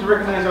also need to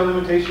recognize our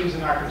limitations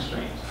and our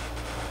constraints.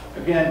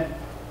 Again,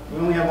 we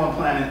only have one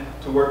planet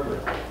to work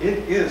with.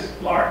 It is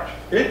large.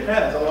 It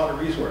has a lot of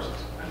resources.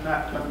 I'm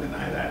not going to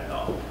deny that at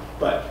all.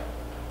 But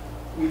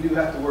we do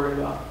have to worry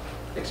about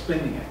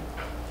expending it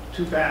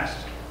too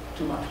fast,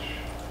 too much.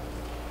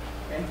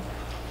 Okay?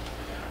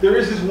 There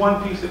is this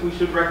one piece that we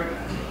should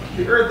recognize.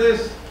 The Earth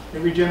is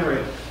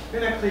regenerative.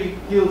 It actually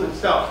heals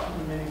itself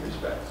in many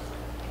respects.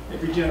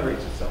 It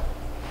regenerates itself.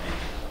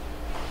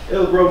 Okay?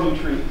 It'll grow new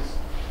trees.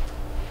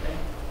 Okay?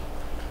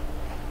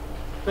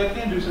 But it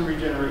can do some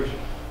regeneration.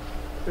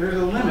 There's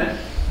a limit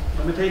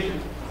limitation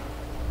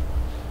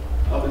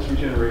of its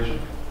regeneration.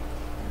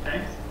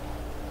 Okay?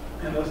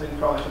 And those things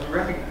probably should be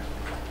recognized.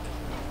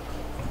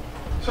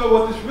 So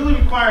what this really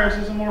requires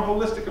is a more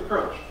holistic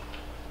approach.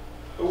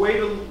 A way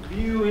to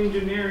view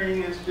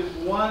engineering as just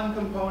one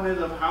component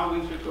of how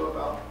we should go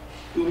about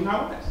doing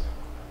our lives.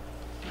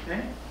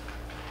 Okay?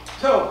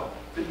 So,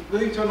 it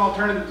leads to an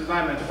alternative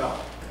design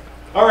methodology.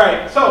 All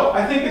right, so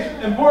I think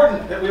it's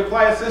important that we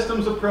apply a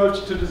systems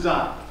approach to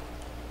design.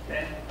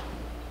 Okay?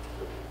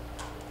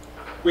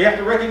 We have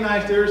to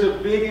recognize there is a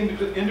big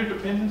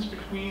interdependence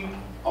between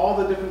all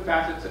the different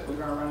facets that we're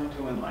going to run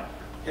into in life.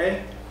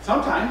 Okay?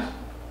 Sometimes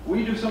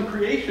we do some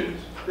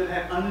creations that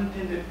have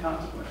unintended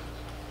consequences.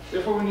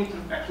 Therefore, we need to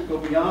actually go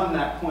beyond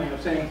that point of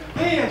saying,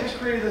 hey, I just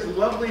created this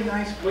lovely,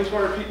 nice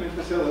wastewater treatment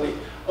facility.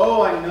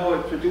 Oh, I know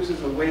it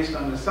produces a waste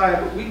on the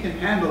side, but we can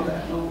handle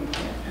that. No, we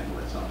can't handle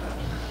it sometimes.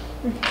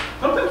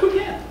 Sometimes we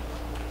can,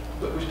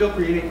 but we're still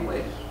creating a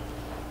waste.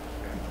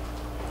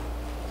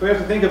 So we have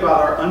to think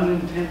about our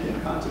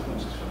unintended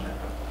consequences from that.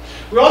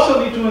 We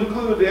also need to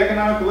include the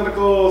economic,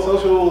 political,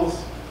 social,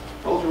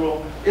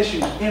 cultural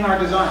issues in our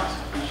designs.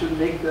 We should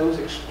make those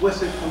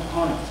explicit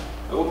components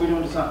of what we do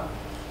in design.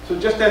 So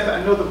just as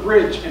I know the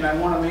bridge, and I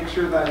want to make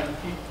sure that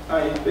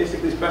I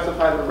basically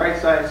specify the right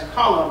size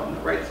column, and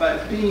the right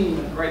size beam,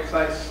 and the right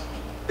size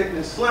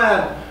thickness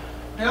slab,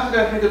 I also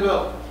got to think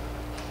about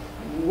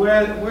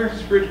where's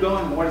this bridge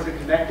going, and what is it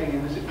connecting,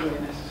 and is it really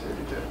necessary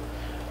to do?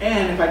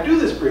 And if I do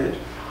this bridge,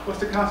 what's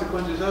the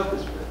consequences of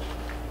this bridge?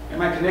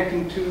 Am I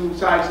connecting two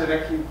sides that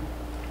actually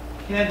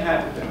can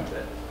have a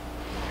benefit,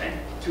 okay,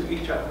 to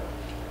each other?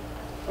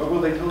 Or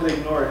will they totally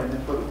ignore it, and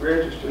then for the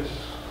bridge, it's just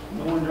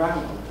no one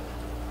driving over it?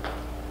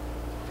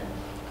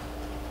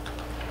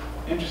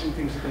 Interesting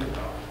things to think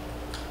about.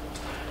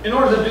 In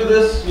order to do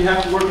this, you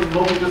have to work in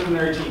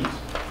multidisciplinary teams.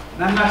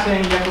 And I'm not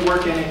saying you have to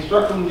work in a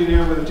structural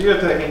engineer with a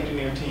geotech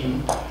engineer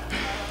team.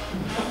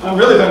 I'm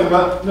really talking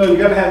about, no, you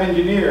got to have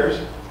engineers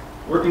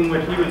working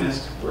with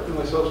humanists, working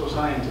with social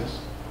scientists.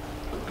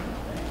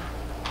 Okay.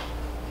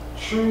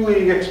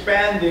 Truly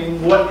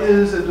expanding what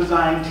is a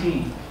design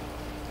team.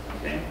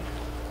 Okay.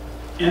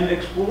 And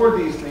explore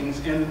these things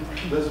in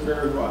this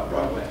very broad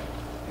way.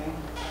 Okay.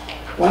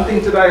 One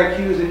thing that I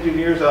accuse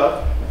engineers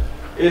of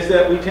is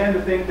that we tend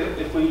to think that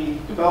if we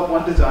develop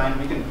one design,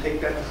 we can take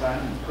that design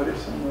and put it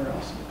somewhere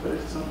else, and put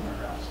it somewhere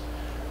else.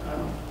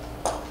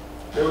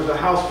 There was a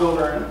house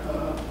builder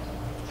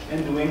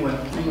in New England,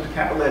 his name was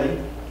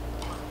Capoletti.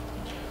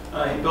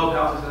 He built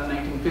houses in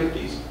the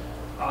 1950s.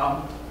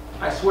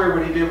 I swear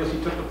what he did was he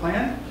took the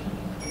plan,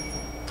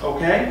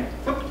 okay,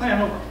 flip the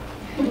plan over.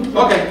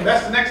 Okay,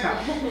 that's the next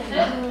house.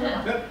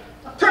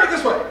 Turn it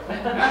this way,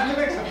 that's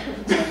the next house.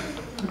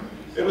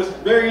 It was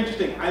very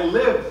interesting. I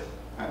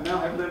now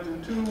have lived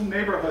in 2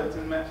 neighborhoods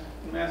in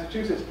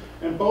Massachusetts,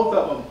 and both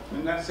of them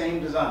in that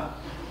same design.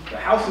 The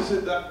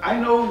houses, I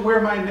know where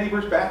my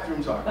neighbor's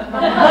bathrooms are.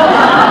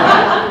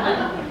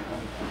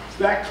 It's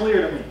that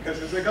clear to me,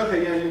 because it's like,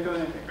 okay, yeah, you're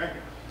doing anything right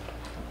here.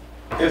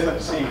 It's like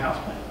the same house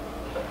plan.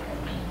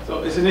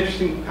 So it's an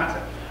interesting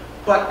concept.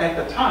 But at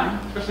the time,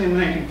 especially in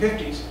the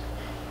 1950s,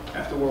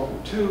 after World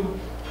War II,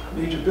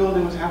 major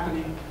building was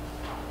happening,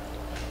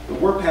 the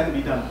work had to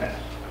be done fast.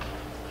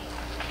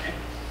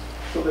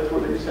 So therefore,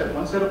 they just had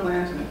one set of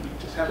plans, and if you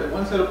just have that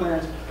one set of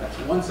plans, that's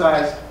one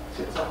size,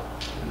 fits all.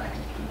 And I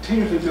can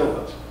continuously build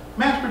those.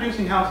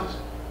 Mass-producing houses.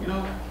 You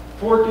know,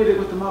 Ford did it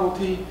with the Model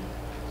T.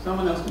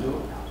 Someone else can do it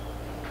with a house.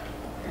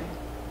 Okay?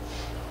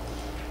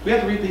 We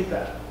have to rethink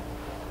that.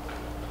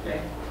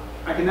 Okay?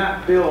 I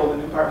cannot build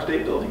an Empire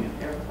State Building in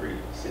every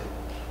city.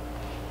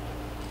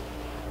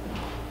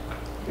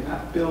 I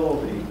cannot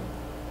build a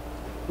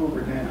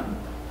Hoover Dam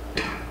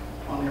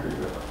on every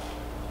river.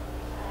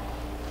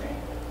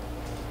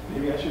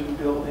 Maybe I shouldn't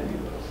build any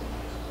of those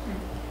things.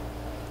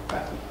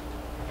 That's the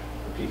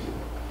piece that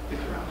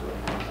gets around to it.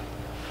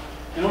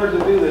 In order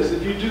to do this,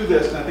 if you do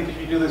this, and I think if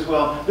you do this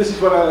well, this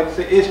is what I like to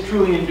say is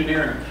truly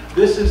engineering.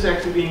 This is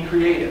actually being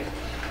creative,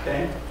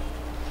 okay?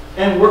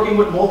 And working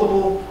with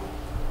multiple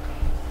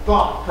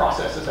thought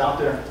processes out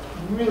there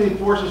really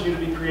forces you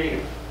to be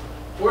creative,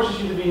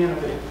 forces you to be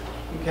innovative,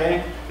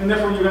 okay? And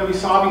therefore you're going to be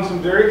solving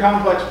some very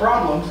complex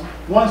problems,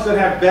 ones that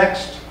have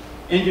vexed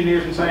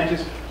engineers and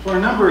scientists for a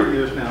number of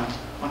years now.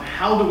 On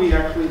how do we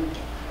actually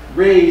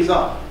raise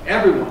up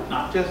everyone,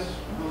 not just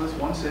this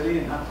one city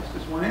and not just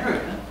this one area,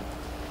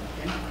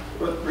 okay?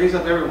 But raise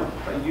up everyone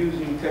by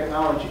using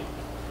technology,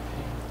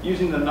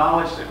 using the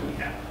knowledge that we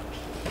have,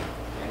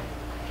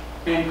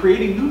 okay? And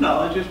creating new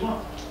knowledge as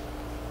well.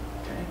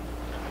 Okay?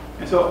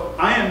 And so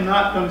I am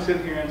not going to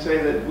sit here and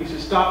say that we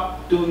should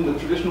stop doing the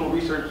traditional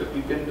research that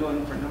we've been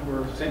doing for a number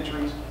of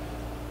centuries,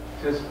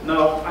 because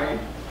no, I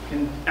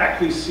can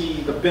actually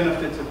see the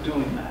benefits of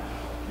doing that,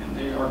 and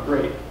they are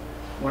great.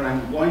 What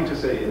I'm going to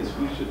say is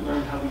we should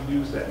learn how to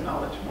use that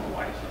knowledge more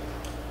wisely.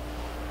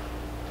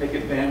 Take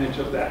advantage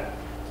of that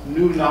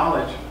new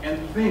knowledge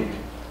and think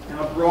in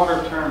a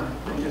broader term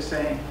than just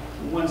saying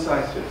one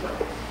size fits all.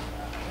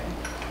 Okay?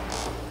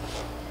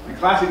 My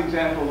classic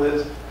example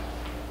is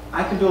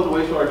I can build a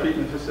wastewater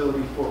treatment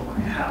facility for my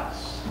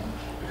house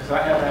because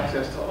I have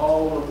access to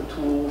all of the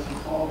tools and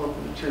all of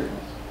the materials.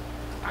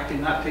 I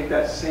cannot take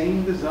that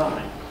same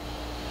design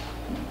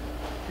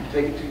and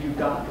take it to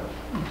Uganda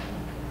and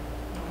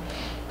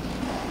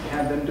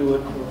have them do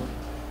it for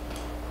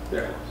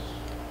their house.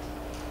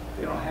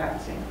 They don't have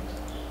the same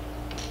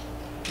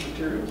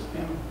materials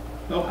and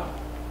know-how.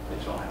 They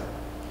just don't have it.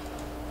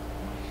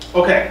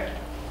 Okay,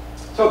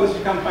 so this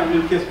becomes my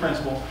new KISS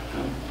principle.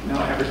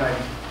 Now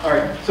advertising. All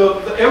right, so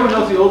everyone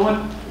knows the old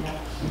one?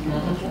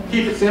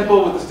 Keep it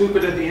simple with the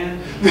stupid at the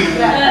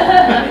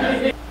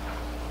end.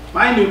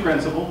 My new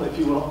principle, if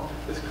you will,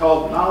 is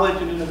called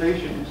knowledge and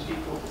innovation is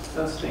equal to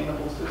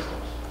sustainable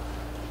systems.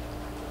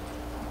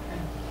 Okay.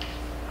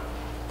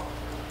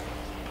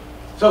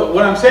 So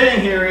what I'm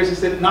saying here is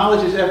that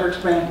knowledge is ever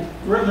expanding.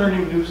 We're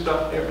learning new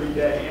stuff every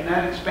day, and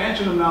that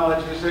expansion of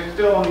knowledge is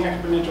still on the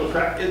exponential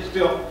track. It's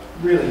still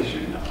really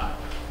shooting up high.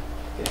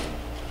 Okay.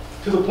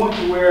 To the point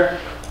to where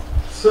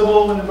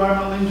civil and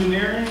environmental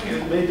engineering,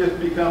 it may just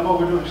become, oh,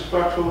 we're doing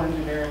structural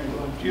engineering, we're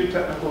doing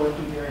geotechnical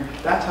engineering.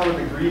 That's how the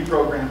degree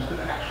programs could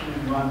actually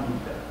run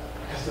with that.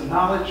 Because the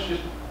knowledge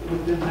just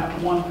within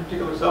that one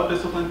particular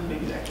sub-discipline may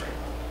be that great.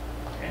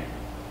 Okay?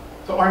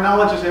 So our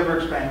knowledge is ever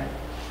expanding.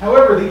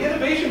 However, the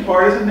innovation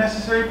part is a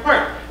necessary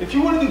part. If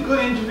you want to do good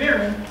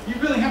engineering, you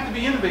really have to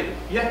be innovative.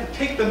 You have to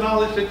take the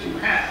knowledge that you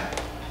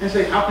have and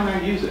say, how can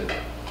I use it?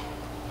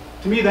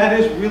 To me, that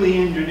is really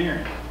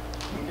engineering.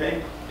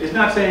 Okay? It's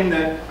not saying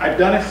that I've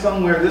done it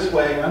somewhere this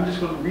way, and I'm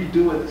just going to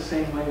redo it the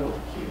same way over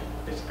here.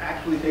 It's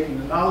actually taking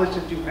the knowledge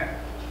that you have,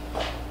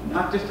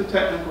 not just the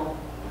technical,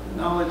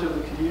 the knowledge of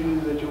the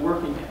community that you're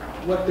working in,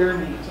 what their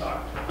needs are,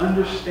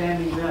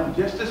 understanding them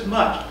just as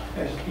much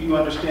as you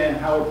understand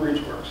how a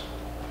bridge works,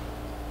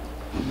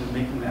 and then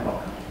making that all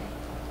come together.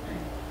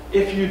 Okay?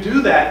 If you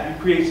do that, you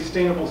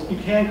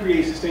can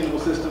create sustainable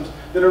systems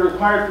that are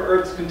required for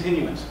Earth's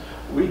continuance.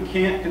 We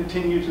can't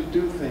continue to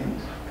do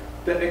things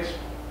that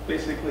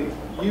basically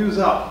use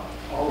up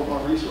all of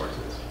our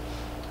resources,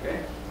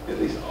 okay? At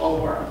least all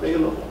of our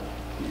available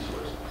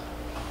resources.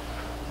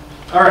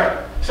 All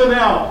right, so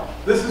now,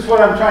 this is what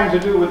I'm trying to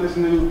do with this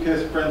new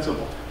KISS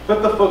principle.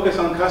 Put the focus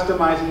on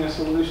customizing your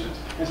solutions.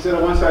 Instead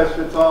of one size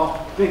fits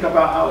all, think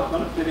about how it's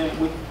going to fit in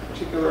with a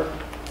particular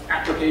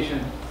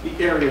application, the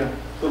area,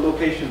 the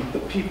location, the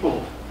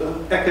people, the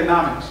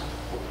economics.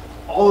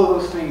 All of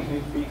those things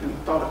need to be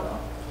thought about,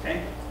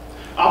 okay?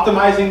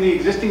 Optimizing the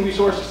existing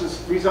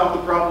resources to resolve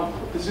the problem.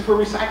 This is where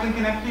recycling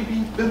can actually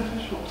be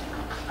beneficial.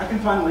 I can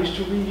find ways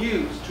to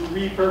reuse, to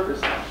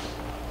repurpose things.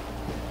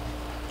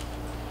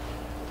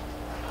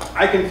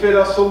 I can fit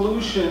a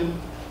solution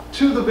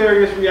to the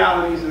various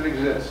realities that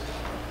exist,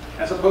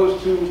 as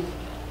opposed to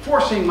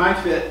forcing my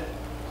fit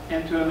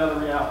into another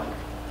reality.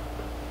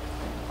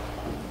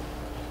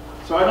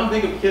 So I don't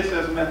think of KISS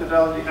as a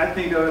methodology. I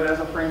think of it as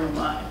a frame of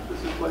mind.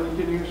 This is what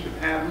engineers should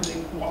have when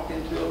they walk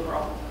into a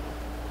problem.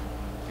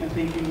 And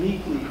think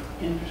uniquely,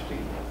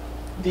 interestingly,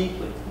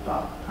 deeply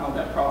about how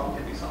that problem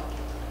can be solved.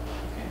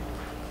 Okay.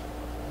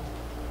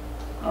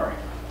 All right.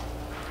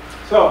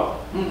 So,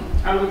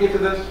 how do we get to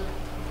this?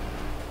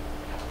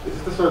 This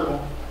is the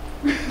circle.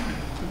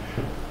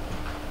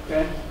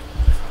 Okay.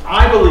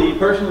 I believe,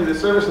 personally, that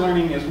service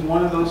learning is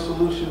one of those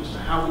solutions to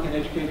how we can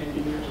educate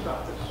engineers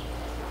about this.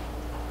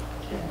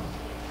 Okay.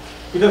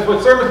 Because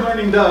what service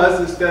learning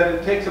does is that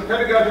it takes a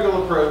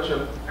pedagogical approach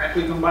of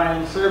actually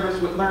combining service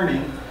with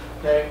learning,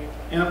 okay,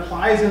 and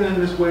applies it in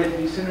this way to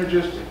be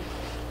synergistic.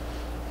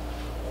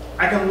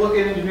 I can look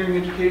at engineering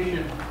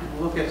education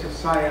and look at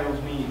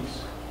societal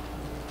needs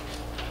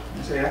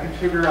and say I can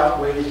figure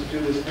out ways to do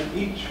this, and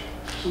each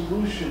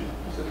solution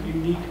is a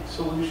unique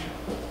solution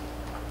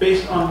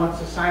based on what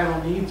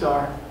societal needs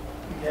are.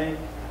 Okay,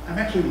 I'm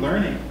actually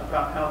learning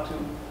about how to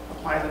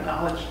apply the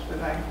knowledge that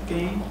I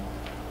gained,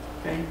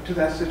 okay, to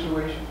that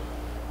situation,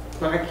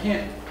 but I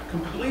can't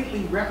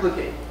completely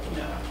replicate,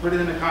 put it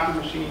in a copy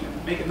machine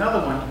and make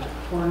another one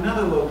for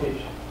another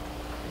location,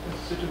 because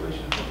the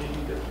situation is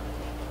completely different.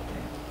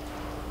 Okay.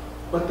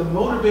 But the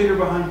motivator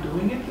behind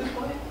doing it this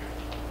way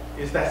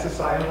is that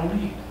societal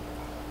need.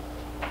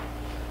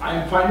 I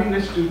am finding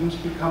that students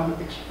become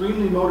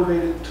extremely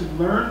motivated to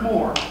learn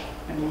more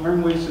and to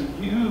learn ways to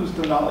use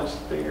the knowledge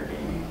that they are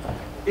gaining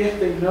if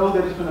they know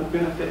that it's going to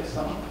benefit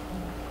someone.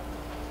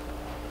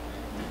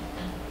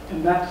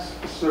 And that's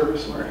the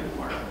service learning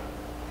part.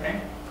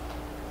 Okay?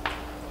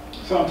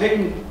 So I'm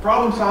taking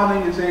problem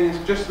solving and saying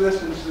it's just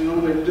this and it's the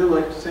only way to do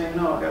it, saying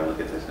no, I've got to look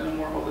at this in a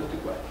more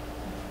holistic way.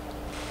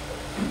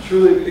 And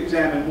truly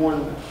examine more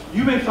than this.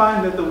 You may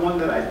find that the one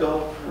that I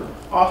built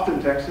for Austin,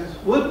 Texas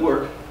would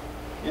work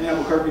in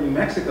Albuquerque, New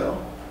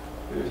Mexico.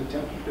 There's a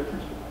temperature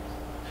difference.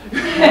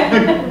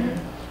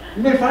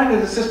 You may find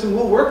that the system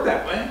will work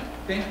that way,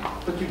 okay?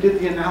 But you did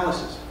the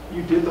analysis.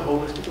 You did the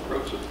holistic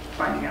approach of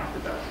finding out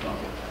that that was going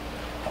to work.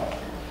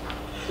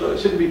 So it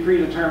shouldn't be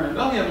predetermined.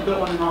 Oh yeah, we built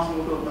one in Austin,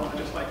 we'll build one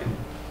just like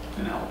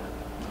in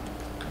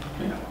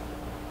Albuquerque.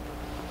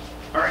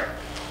 All right.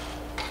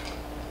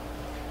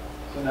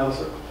 So now the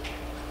circle.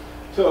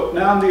 So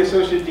now I'm the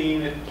Associate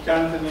Dean at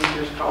Jonathan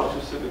Majors College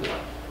of Civic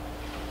Life.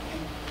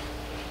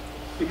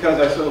 Because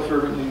I so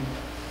fervently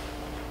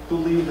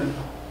believe in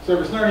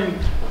service learning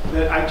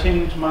that I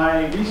changed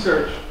my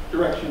research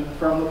direction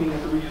from looking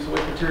at the reuse of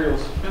waste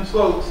materials and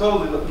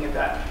slowly looking at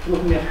that,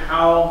 looking at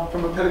how,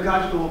 from a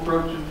pedagogical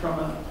approach and from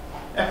an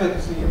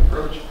efficacy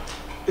approach,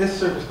 is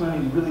service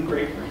learning really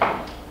great for you?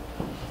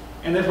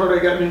 And therefore,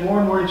 it got me more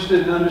and more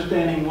interested in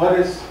understanding what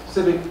is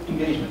civic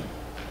engagement.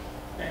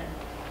 Okay?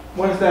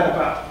 What is that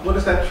about? What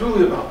is that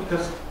truly about?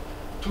 Because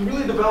to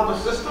really develop a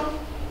system,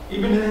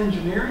 even in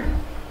engineering,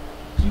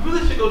 you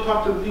really should go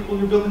talk to the people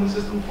you're building the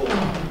system for.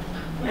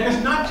 And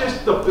it's not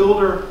just the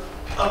builder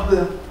of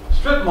the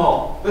strip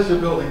mall that you're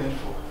building it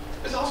for.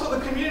 It's also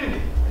the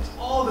community. It's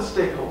all the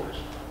stakeholders.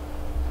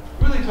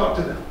 Really talk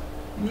to them.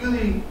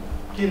 Really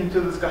get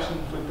into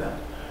discussions with them.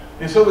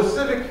 And so the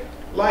civic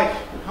life,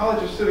 the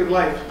College of Civic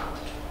Life,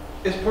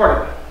 is part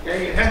of it.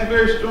 Okay? It has a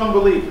very strong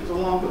belief. It's a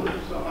long belief,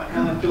 so I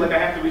kind of feel like I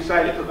have to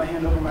recite it with my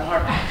hand over my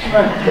heart.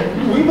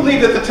 Right. We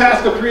believe that the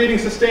task of creating,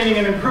 sustaining,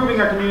 and improving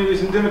our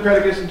communities and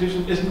democratic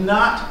institutions is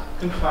not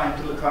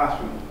confined to the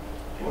classroom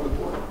or the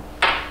boardroom,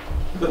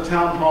 the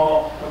town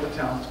hall or the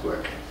town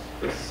square,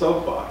 the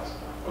soapbox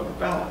or the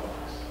ballot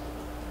box.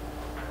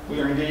 We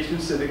are engaged in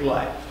civic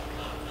life.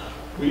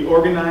 We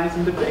organize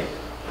and debate.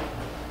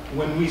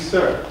 When we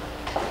serve,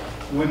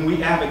 when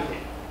we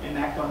advocate and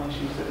act on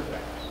issues that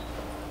affect us.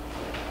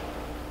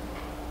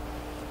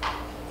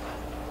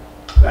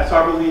 That's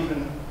our belief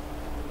in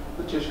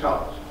the Tisch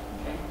College.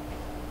 Okay?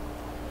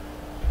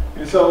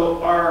 And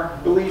so our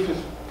belief is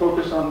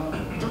focused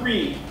on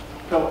 3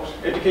 pillars: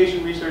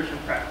 education, research, and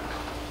practice.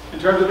 In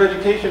terms of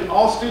education,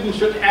 all students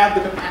should have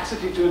the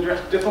capacity to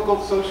address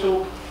difficult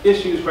social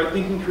issues by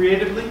thinking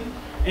creatively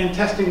and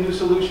testing new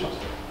solutions.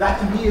 That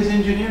to me is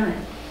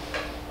engineering.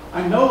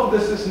 I know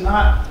this is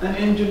not an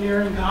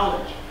engineering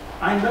college.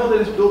 I know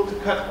that it's built to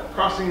cut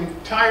across the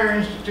entire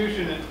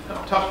institution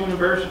at Tufts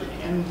University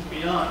and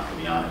beyond, to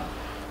be honest,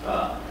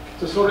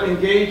 to sort of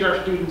engage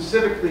our students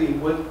civically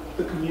with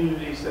the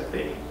communities that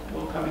they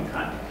will come in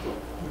contact with.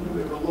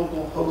 We have a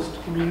local host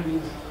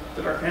communities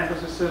that our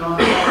campuses sit on,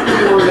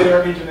 or they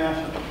are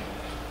international.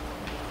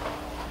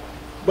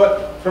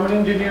 But from an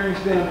engineering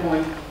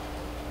standpoint,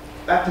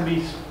 that to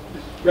me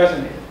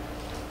resonated.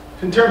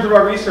 In terms of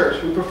our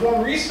research, we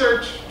perform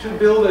research to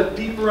build a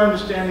deeper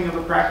understanding of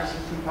the practices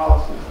and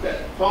policies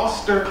that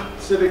foster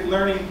civic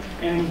learning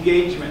and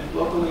engagement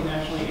locally,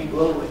 nationally, and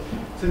globally.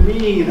 To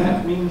me,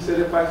 that means that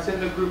if I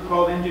send a group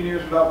called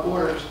Engineers Without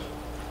Borders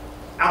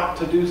out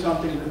to do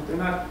something,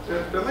 that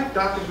they're like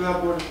Doctors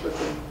Without Borders, but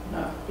they're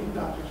not being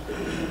doctors, but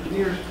they're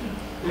engineers.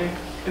 Okay?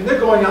 And they're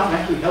going out and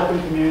actually helping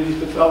communities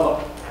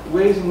develop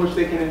ways in which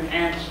they can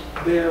enhance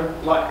their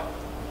life.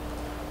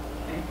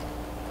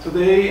 So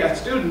they, as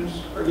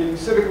students, are getting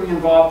civically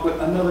involved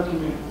with another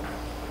community.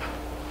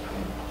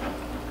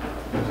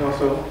 There's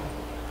also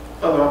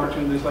other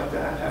opportunities like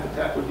that,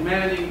 Habitat for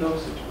Humanity,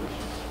 those situations.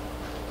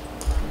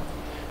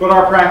 But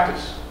our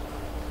practice,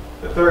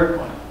 the third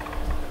point,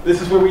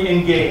 this is where we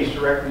engage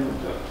directly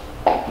with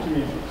the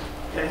communities.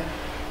 Okay?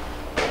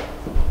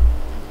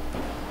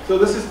 So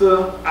this is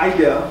the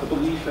idea, the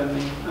belief, and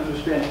the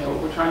understanding of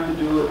what we're trying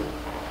to do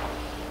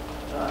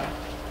at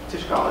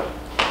Tisch College.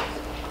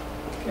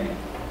 Okay?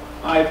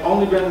 I've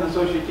only been an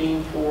associate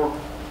dean for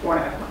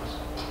 4.5 months.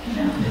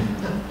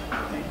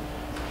 Okay.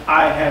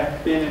 I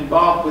have been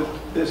involved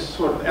with this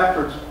sort of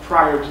efforts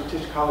prior to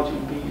Tisch College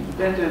being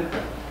invented,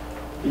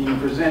 being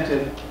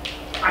presented.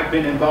 I've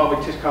been involved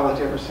with Tisch College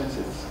ever since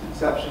its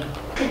inception.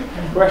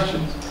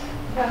 Questions?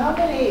 Now, how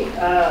many,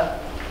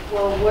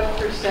 what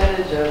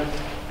percentage of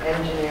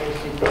engineers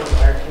do you think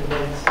are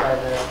convinced by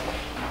the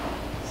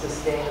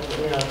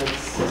sustainable, the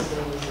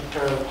systems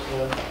approach,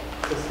 the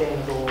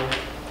sustainable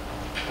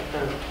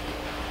approach?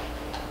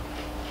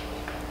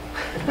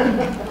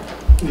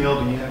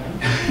 Neil, do you have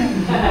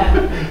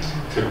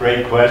It's a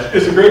great question.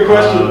 It's a great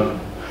question.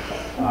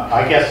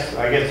 I guess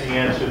the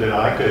answer that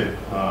I could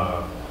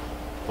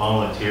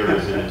volunteer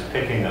is that it's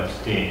picking up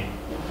steam.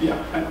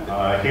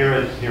 Yeah. Here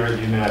at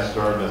UMass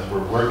Dartmouth,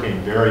 we're working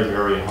very,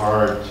 very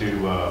hard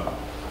to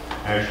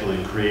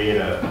actually create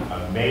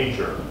a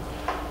major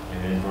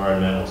in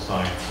environmental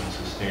science and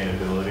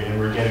sustainability, and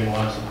we're getting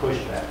lots of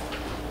pushback.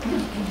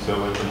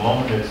 So at the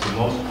moment, it's the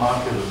most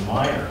popular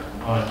minor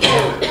on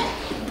campus,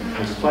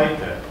 despite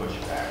that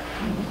pushback.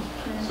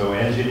 So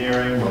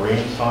engineering,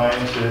 marine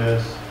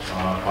sciences,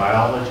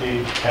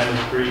 biology,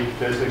 chemistry,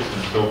 physics,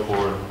 and so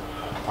forth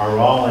are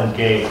all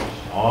engaged.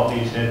 All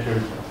these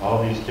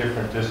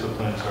different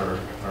disciplines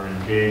are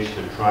engaged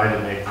to try to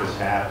make this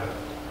happen.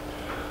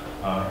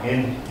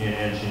 In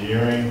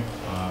engineering,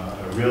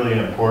 a really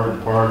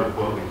important part of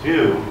what we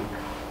do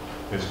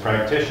as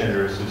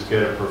practitioners is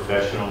get a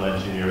professional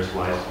engineer's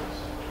license.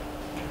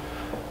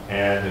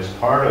 And as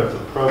part of the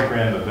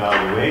program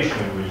evaluation,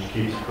 which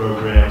keeps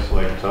programs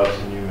like Tufts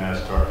and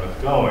UMass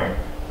Dartmouth going,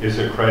 is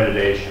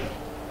accreditation.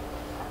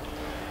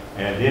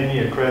 And in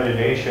the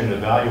accreditation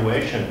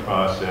evaluation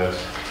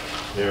process,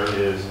 there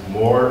is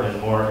more and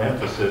more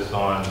emphasis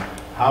on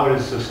how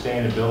does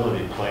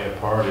sustainability play a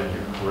part in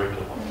your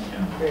curriculum.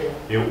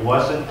 It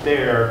wasn't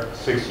there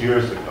 6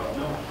 years ago.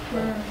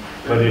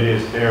 But it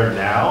is there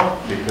now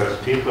because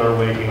people are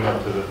waking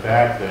up to the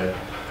fact that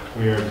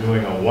we are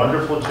doing a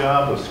wonderful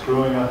job of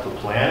screwing up the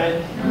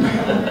planet,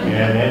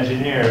 and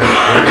engineers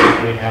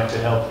basically have to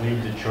help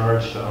lead the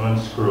charge to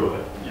unscrew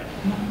it.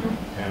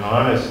 And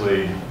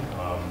honestly,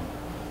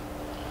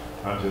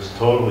 I'm just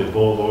totally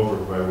bowled over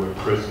by what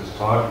Chris is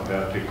talking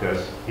about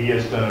because he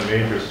has done a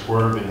major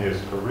swerve in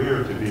his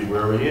career to be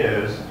where he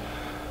is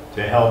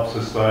to help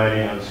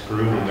society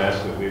unscrew the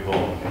mess that we've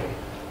all made.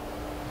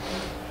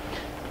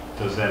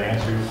 Does that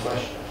answer your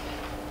question?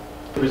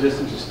 The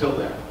resistance is still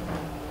there.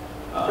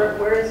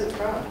 Where is it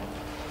from?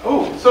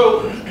 Oh,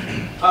 so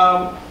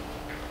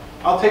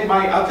I'll take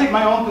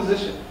my own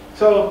position.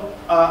 So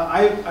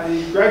I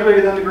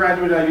graduated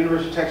undergraduate at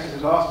University of Texas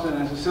at Austin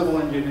as a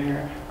civil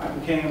engineer. I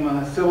became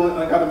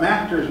I got a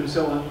master's in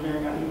civil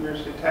engineering at the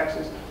University of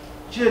Texas.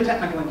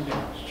 Geotechnical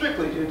engineering,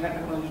 strictly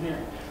geotechnical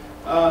engineering.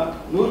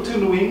 Moved to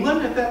New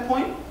England at that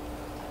point.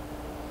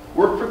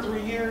 Worked for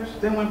 3 years,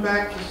 then went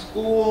back to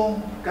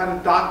school, got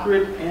a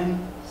doctorate in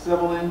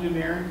civil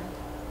engineering.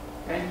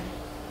 Okay?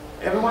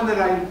 Everyone that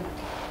I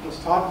was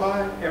taught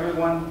by,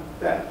 everyone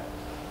that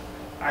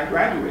I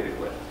graduated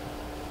with,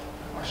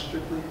 are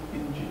strictly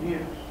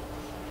engineers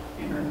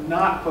and are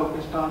not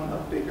focused on the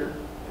bigger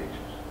pictures.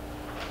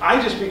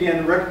 I just began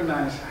to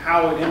recognize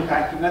how it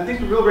impacted, and I think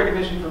the real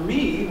recognition for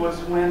me was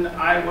when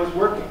I was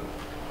working,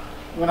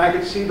 when I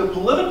could see the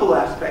political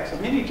aspects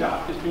of any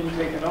job just being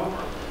taken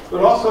over.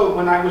 But also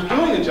when I was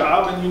doing a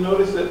job and you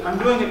notice that I'm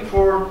doing it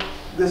for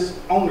this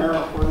owner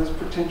or for this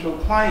potential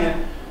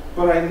client,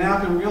 but I now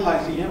can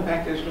realize the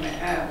impact it's going to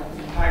have on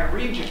the entire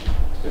region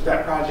if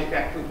that project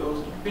actually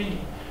goes to be.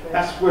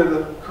 That's where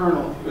the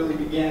kernel really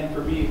began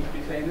for me to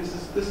be saying this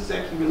is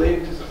actually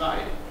related to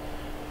society.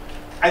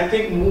 I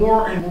think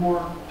more and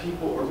more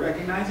people are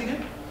recognizing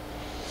it.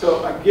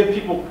 So I give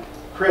people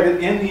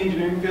credit in the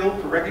engineering field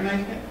for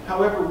recognizing it.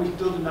 However, we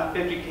still do not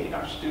educate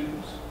our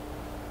students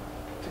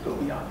to go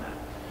beyond that.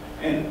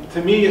 And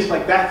to me, it's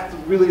like that's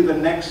really the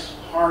next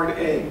hard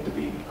egg to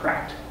be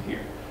cracked here.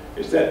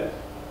 Is that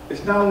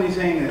it's not only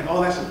saying that,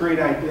 oh, that's a great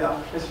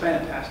idea, it's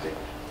fantastic.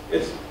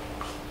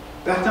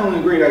 That's not only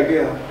a great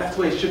idea, that's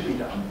the way it should be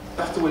done.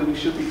 That's the way we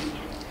should be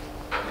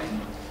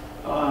teaching.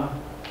 Okay?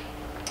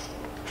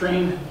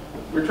 Train,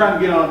 we're trying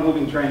to get on a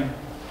moving train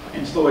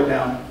and slow it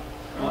down.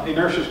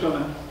 Inertia is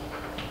going to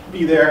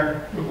be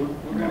there, but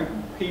we're going to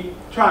keep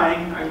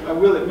trying. I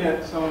will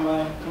admit, some of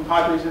my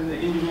compadres in the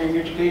engineering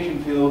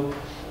education field,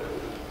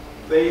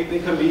 they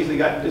could have easily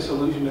gotten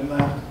disillusioned and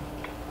left.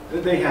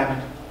 They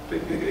haven't.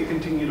 They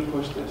continue to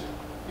push this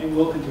and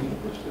will continue to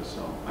push this.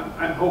 So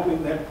I'm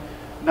hoping that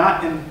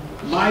not in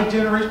my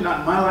generation, not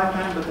in my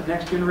lifetime, but the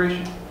next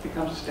generation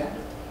becomes a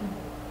standard.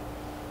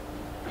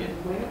 And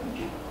where would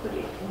you put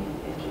it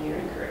in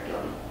engineering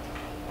curriculum?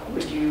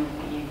 Would you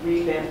be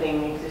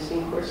revamping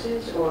existing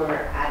courses or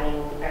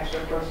adding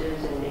extra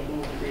courses and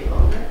making the degree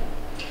longer?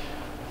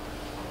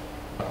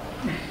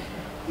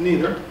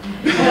 Neither.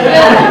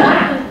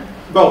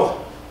 Both.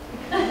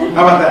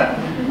 How about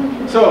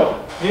that?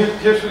 So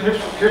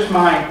here's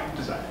my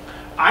design.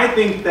 I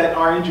think that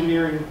our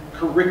engineering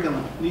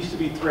curriculum needs to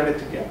be threaded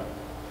together.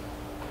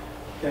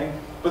 Okay?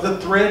 But the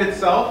thread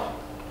itself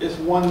is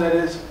one that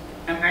is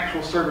an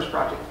actual service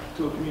project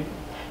to a community.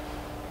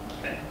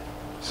 Okay?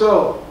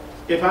 So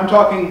if I'm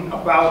talking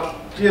about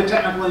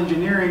geotechnical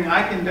engineering,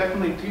 I can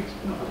definitely teach,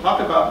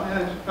 talk about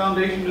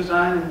foundation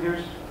design and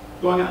here's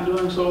going out and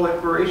doing soil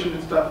exploration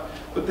and stuff.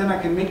 But then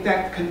I can make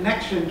that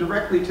connection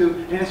directly to,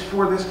 and it's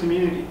for this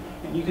community.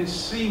 And you can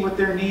see what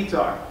their needs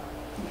are.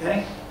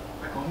 Okay?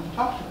 By going to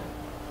talk to them.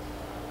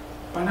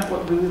 Find out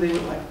what really they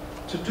would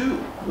like to do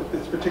with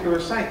this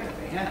particular site that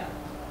they have.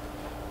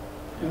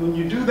 And when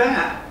you do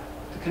that,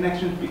 the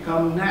connections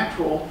become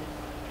natural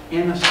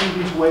in a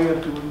student's way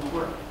of doing the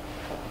work.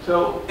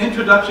 So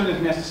introduction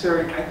is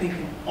necessary, I think,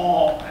 in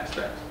all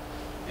aspects.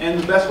 And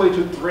the best way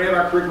to thread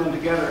our curriculum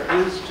together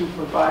is to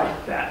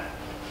provide that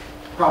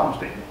problem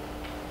statement.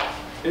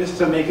 Is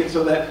to make it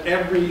so that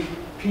every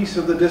piece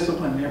of the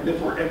discipline,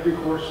 therefore every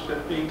course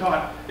that's being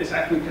taught, is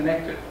actually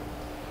connected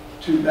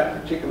to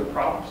that particular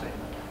problem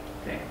statement.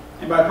 Okay?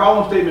 And by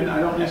problem statement,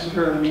 I don't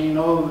necessarily mean,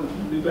 oh,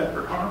 New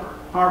Bedford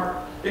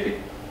Harbor. It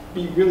could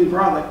be really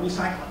broad, like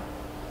recycling,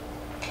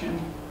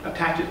 and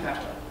attach it that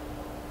way.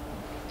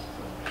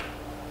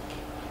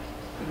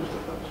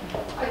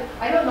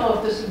 I don't know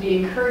if this would be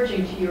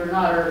encouraging to you or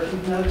not, or if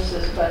you've noticed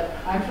this, but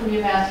I'm from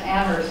UMass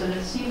Amherst, and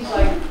it seems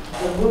like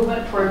the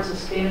movement towards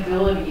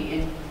sustainability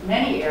in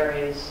many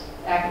areas,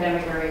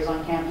 academic areas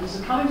on campus,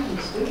 is coming from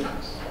the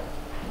students.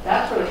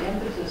 That's where the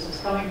emphasis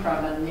is coming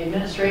from, and the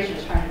administration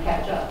is trying to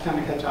catch up.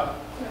 Trying to catch up.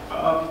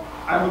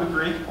 I would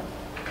agree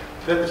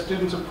that the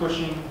students are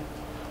pushing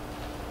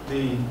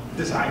the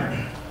desire.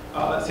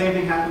 Same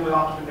thing happened with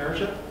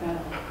entrepreneurship. Yeah.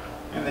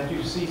 And that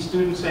you see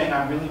students saying,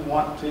 I really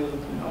want to,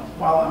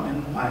 while I'm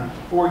in my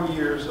 4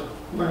 years of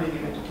learning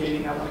and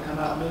educating, I want to come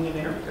out a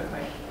millionaire because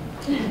I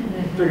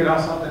figured out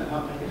something and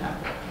how to make it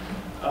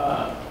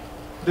happen.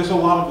 There's a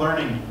lot of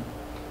learning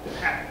that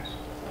happens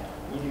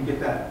when you get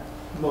that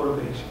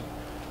motivation.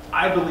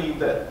 I believe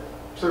that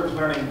service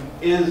learning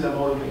is a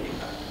motivating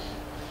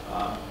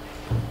factor.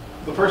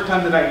 The first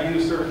time that I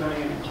used service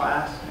learning in a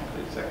class,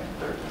 actually the second,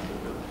 third time,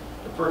 but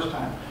the first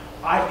time,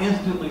 I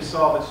instantly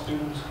saw that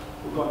students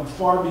were going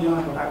far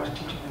beyond what I was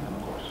teaching them in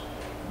the course.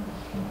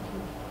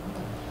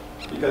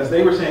 Because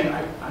they were saying,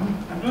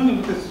 I'm dealing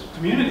with this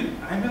community.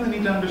 I really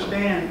need to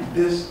understand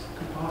this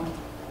component.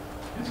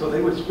 And so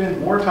they would spend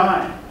more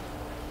time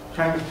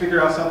trying to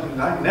figure out something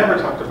that I never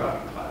talked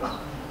about in class.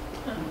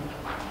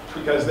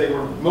 Because they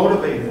were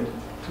motivated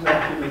to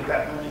actually make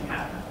that learning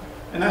happen.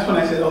 And that's when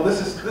I said, oh, this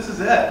is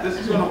it. This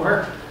is going to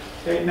work.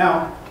 Okay,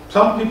 now,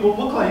 some people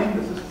will claim,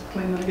 this is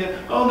claiming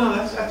again, oh no,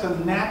 that's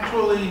a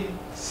naturally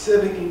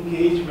civic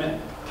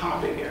engagement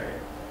topic area.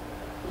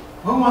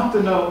 Who wants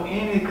to know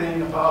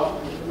anything about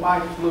why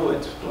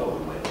fluids flow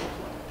the way they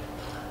flow?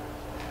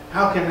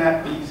 How can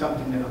that be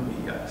something that will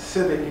be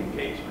civic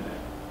engagement?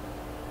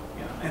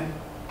 You know, and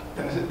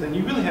then I said, then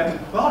you really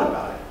haven't thought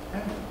about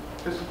it.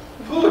 Because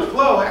fluid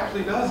flow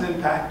actually does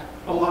impact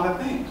a lot of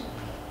things.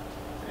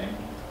 Okay?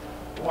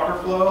 Water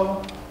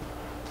flow,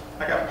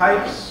 I got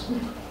pipes,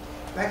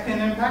 that can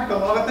impact a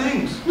lot of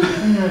things.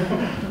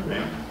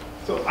 Okay?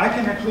 So I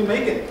can actually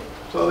make it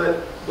so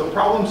that the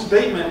problem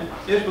statement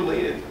is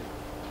related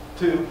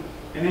to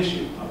an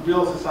issue, a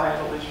real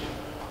societal issue.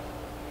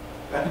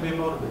 That can be a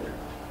motivator.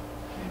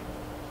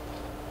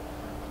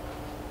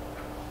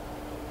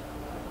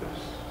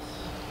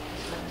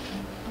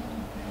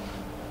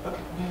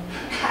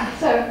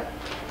 So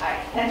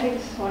I think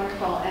this is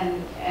wonderful,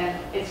 and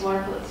it's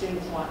wonderful that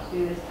students want to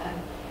do this. And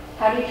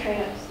how do you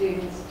train up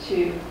students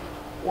to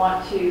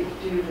want to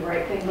do the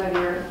right thing by the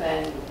earth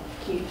and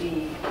keep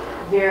the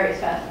various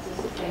facets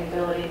of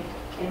sustainability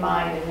in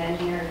mind in an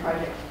engineering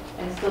project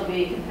and still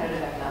be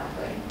competitive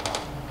economically?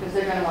 Because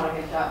they're going to want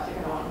to get jobs, they're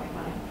going to want to make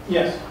money.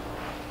 Yes.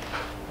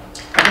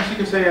 I guess you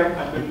could say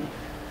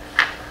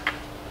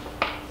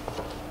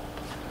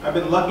I've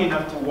been lucky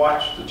enough to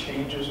watch the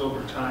changes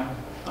over time.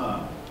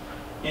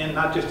 In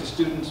not just the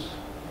students'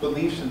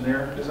 beliefs and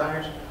their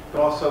desires, but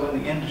also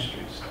in the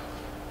industry's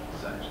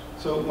desires.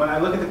 So when I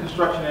look at the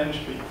construction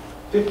industry,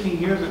 15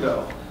 years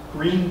ago,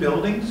 green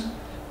buildings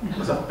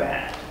was a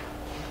fad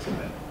to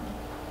them.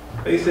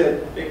 They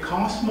said, it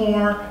costs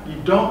more, you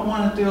don't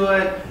want to do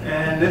it,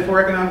 and if we're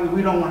economically,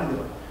 we don't want to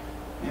do it.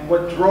 And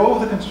what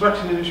drove the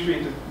construction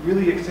industry to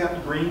really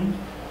accept green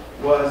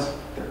was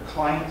their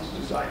clients'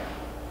 desire.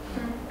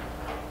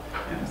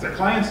 And as the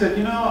client said,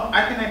 you know,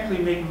 I can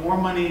actually make more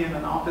money in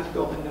an office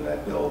building that I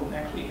build and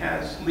actually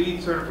has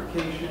LEED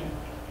certification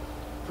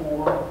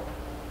for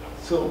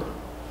silver,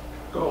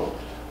 gold.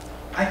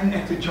 I can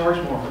actually charge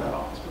more for that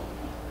office building.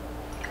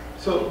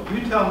 So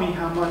you tell me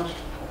how much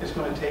it's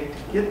going to take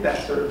to get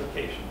that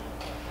certification,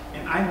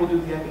 and I will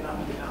do the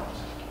economic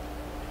analysis.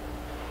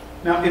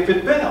 Now, if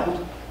it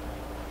failed,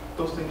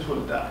 those things would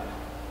have died.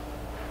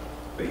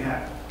 They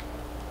haven't.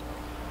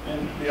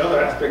 And the other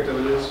aspect of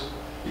it is,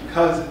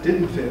 because it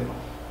didn't fail,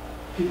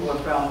 people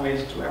have found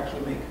ways to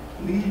actually make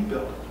LEED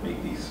buildings,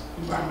 make these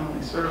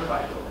environmentally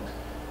certified buildings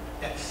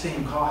at the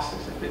same cost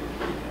as if they did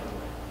retail.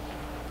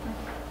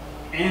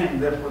 And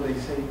therefore they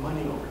save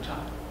money over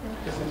time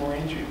because they're more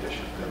energy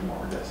efficient, they're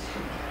more this.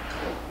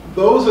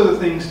 Those are the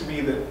things to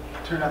me that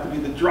turn out to be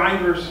the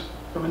drivers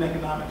from an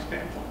economic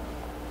standpoint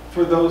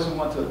for those who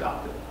want to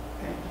adopt it.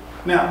 Okay?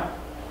 Now,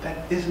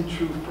 that isn't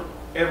true for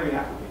every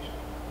application.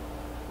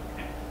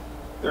 Okay?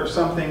 There are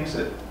some things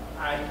that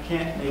I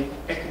can't make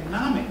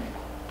economic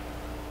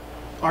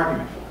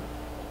argument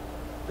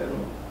for that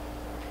move.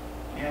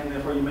 And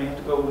therefore you may have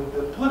to go with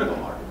the political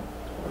argument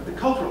or the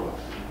cultural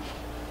argument.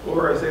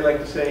 Or as they like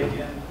to say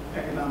in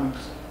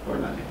economics, or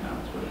not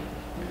economics, but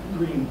in the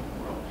green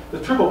world,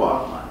 the triple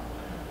bottom line.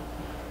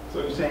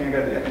 So you're saying I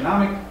got the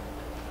economic,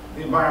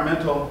 the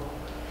environmental,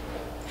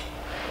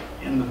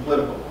 and the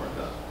political, or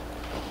the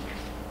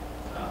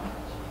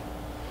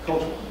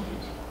cultural.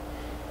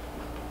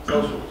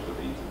 Social is what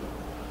they use.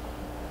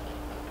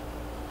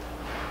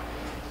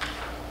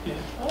 Yeah.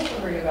 I was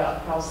wondering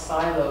about how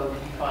siloed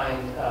you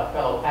find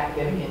fellow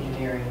academic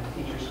engineering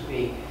teachers to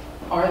be.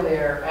 Are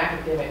there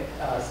academic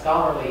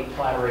scholarly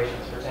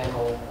collaborations? For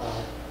example,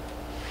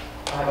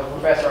 I have a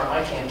professor on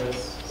my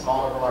campus,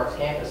 small liberal arts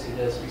campus, who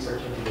does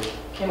research into the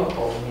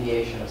chemical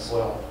remediation of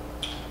soil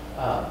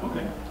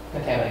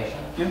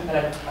contamination. Yeah.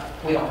 And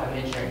we don't have an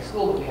engineering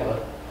school, but we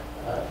have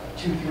a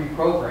 2-3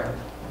 program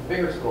in the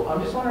bigger school.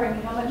 I'm just wondering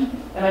how much,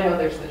 and I know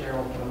there's the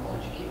general chemical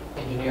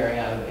engineering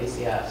out of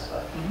ACS,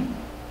 but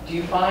do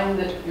you find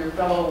that your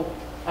fellow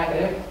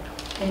academic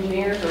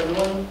engineers are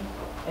willing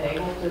and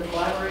able to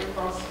collaborate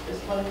across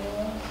disciplinary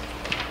lines?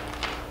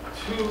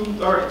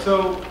 All right,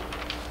 so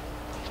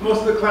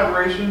most of the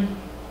collaboration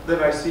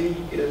that I see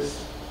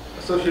is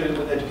associated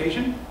with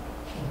education.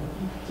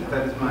 So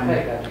that is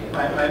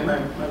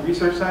my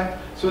research side.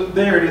 So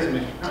there it is a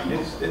mixture. I mean,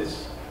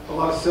 it's a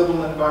lot of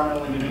civil and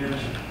environmental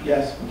engineers,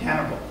 yes,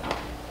 mechanical,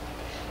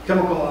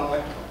 chemical and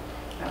electrical,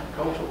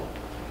 agricultural,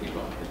 keep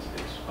going.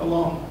 It's a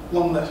long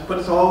list, but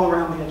it's all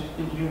around the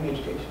engineering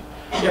education.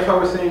 If I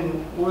was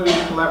saying, what are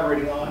you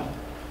collaborating on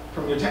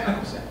from your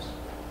technical sense?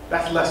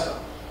 That's less so.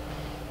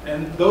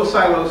 And those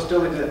silos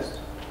still exist.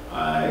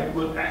 I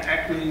would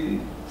actually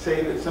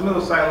say that some of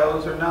those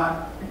silos are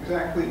not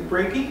exactly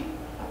breaking,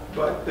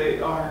 but they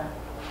are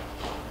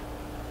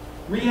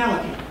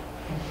reallocating.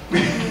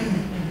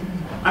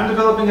 I'm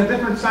developing a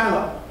different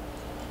silo.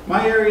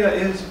 My area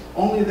is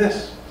only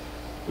this,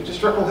 which is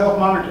structural health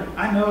monitoring.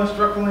 I know it's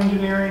structural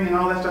engineering and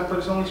all that stuff, but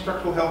it's only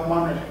structural health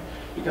monitoring.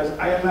 Because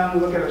I not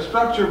only look at a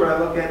structure, but I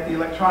look at the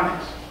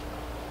electronics.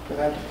 Because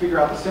I have to figure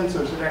out the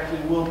sensors that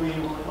actually will be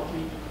able to help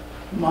me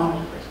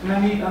monitor this. And I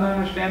need an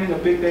understanding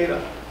of big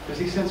data, because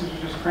these sensors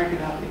are just cranking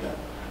out data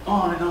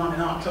on and on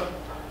and on. So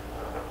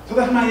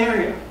that's my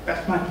area.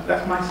 That's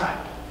my side.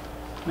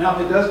 Now,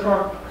 it does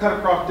cut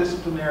across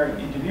disciplinary,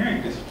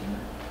 engineering disciplinary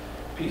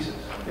pieces,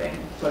 okay?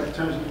 But it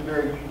turns into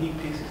very unique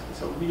pieces.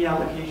 It's a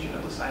reallocation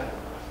of the silo.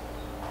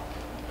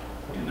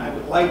 And I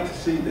would like to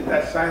see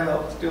that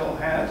silo still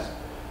has,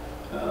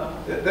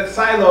 that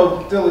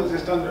silo still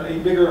exists under a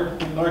bigger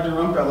and larger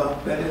umbrella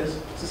that is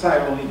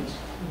societal needs.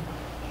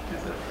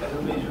 That's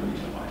a major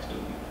reason why I still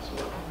need this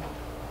work.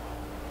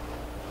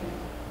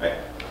 Right.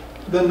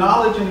 The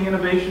knowledge and the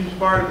innovations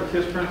part of the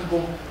KISS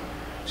principle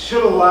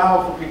should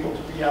allow for people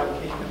to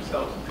reallocate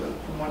themselves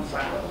from one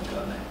silo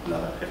to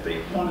another if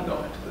they want to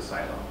go into the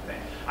silo thing.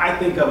 I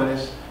think of it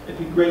as it'd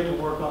be great to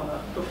work on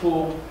the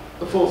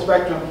full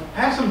spectrum,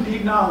 have some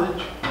deep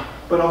knowledge,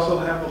 but also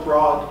have a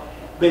broad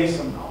base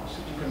of knowledge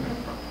that you can learn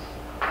from.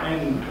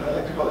 And I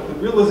like to call it the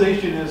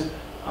realization is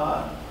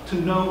to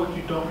know what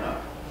you don't know,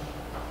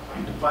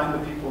 and to find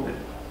the people that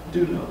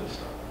do know this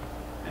stuff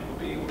and will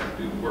be able to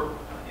do work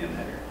in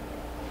that area.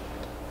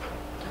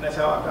 And that's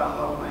how I found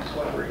a lot of nice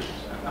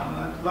collaborations. I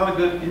found a lot of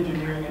good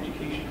engineering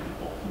education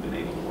people who've been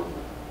able to work with.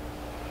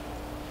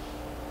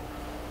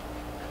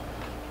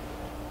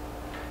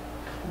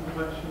 Any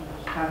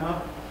questions? Time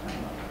up?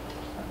 Time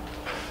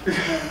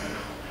up.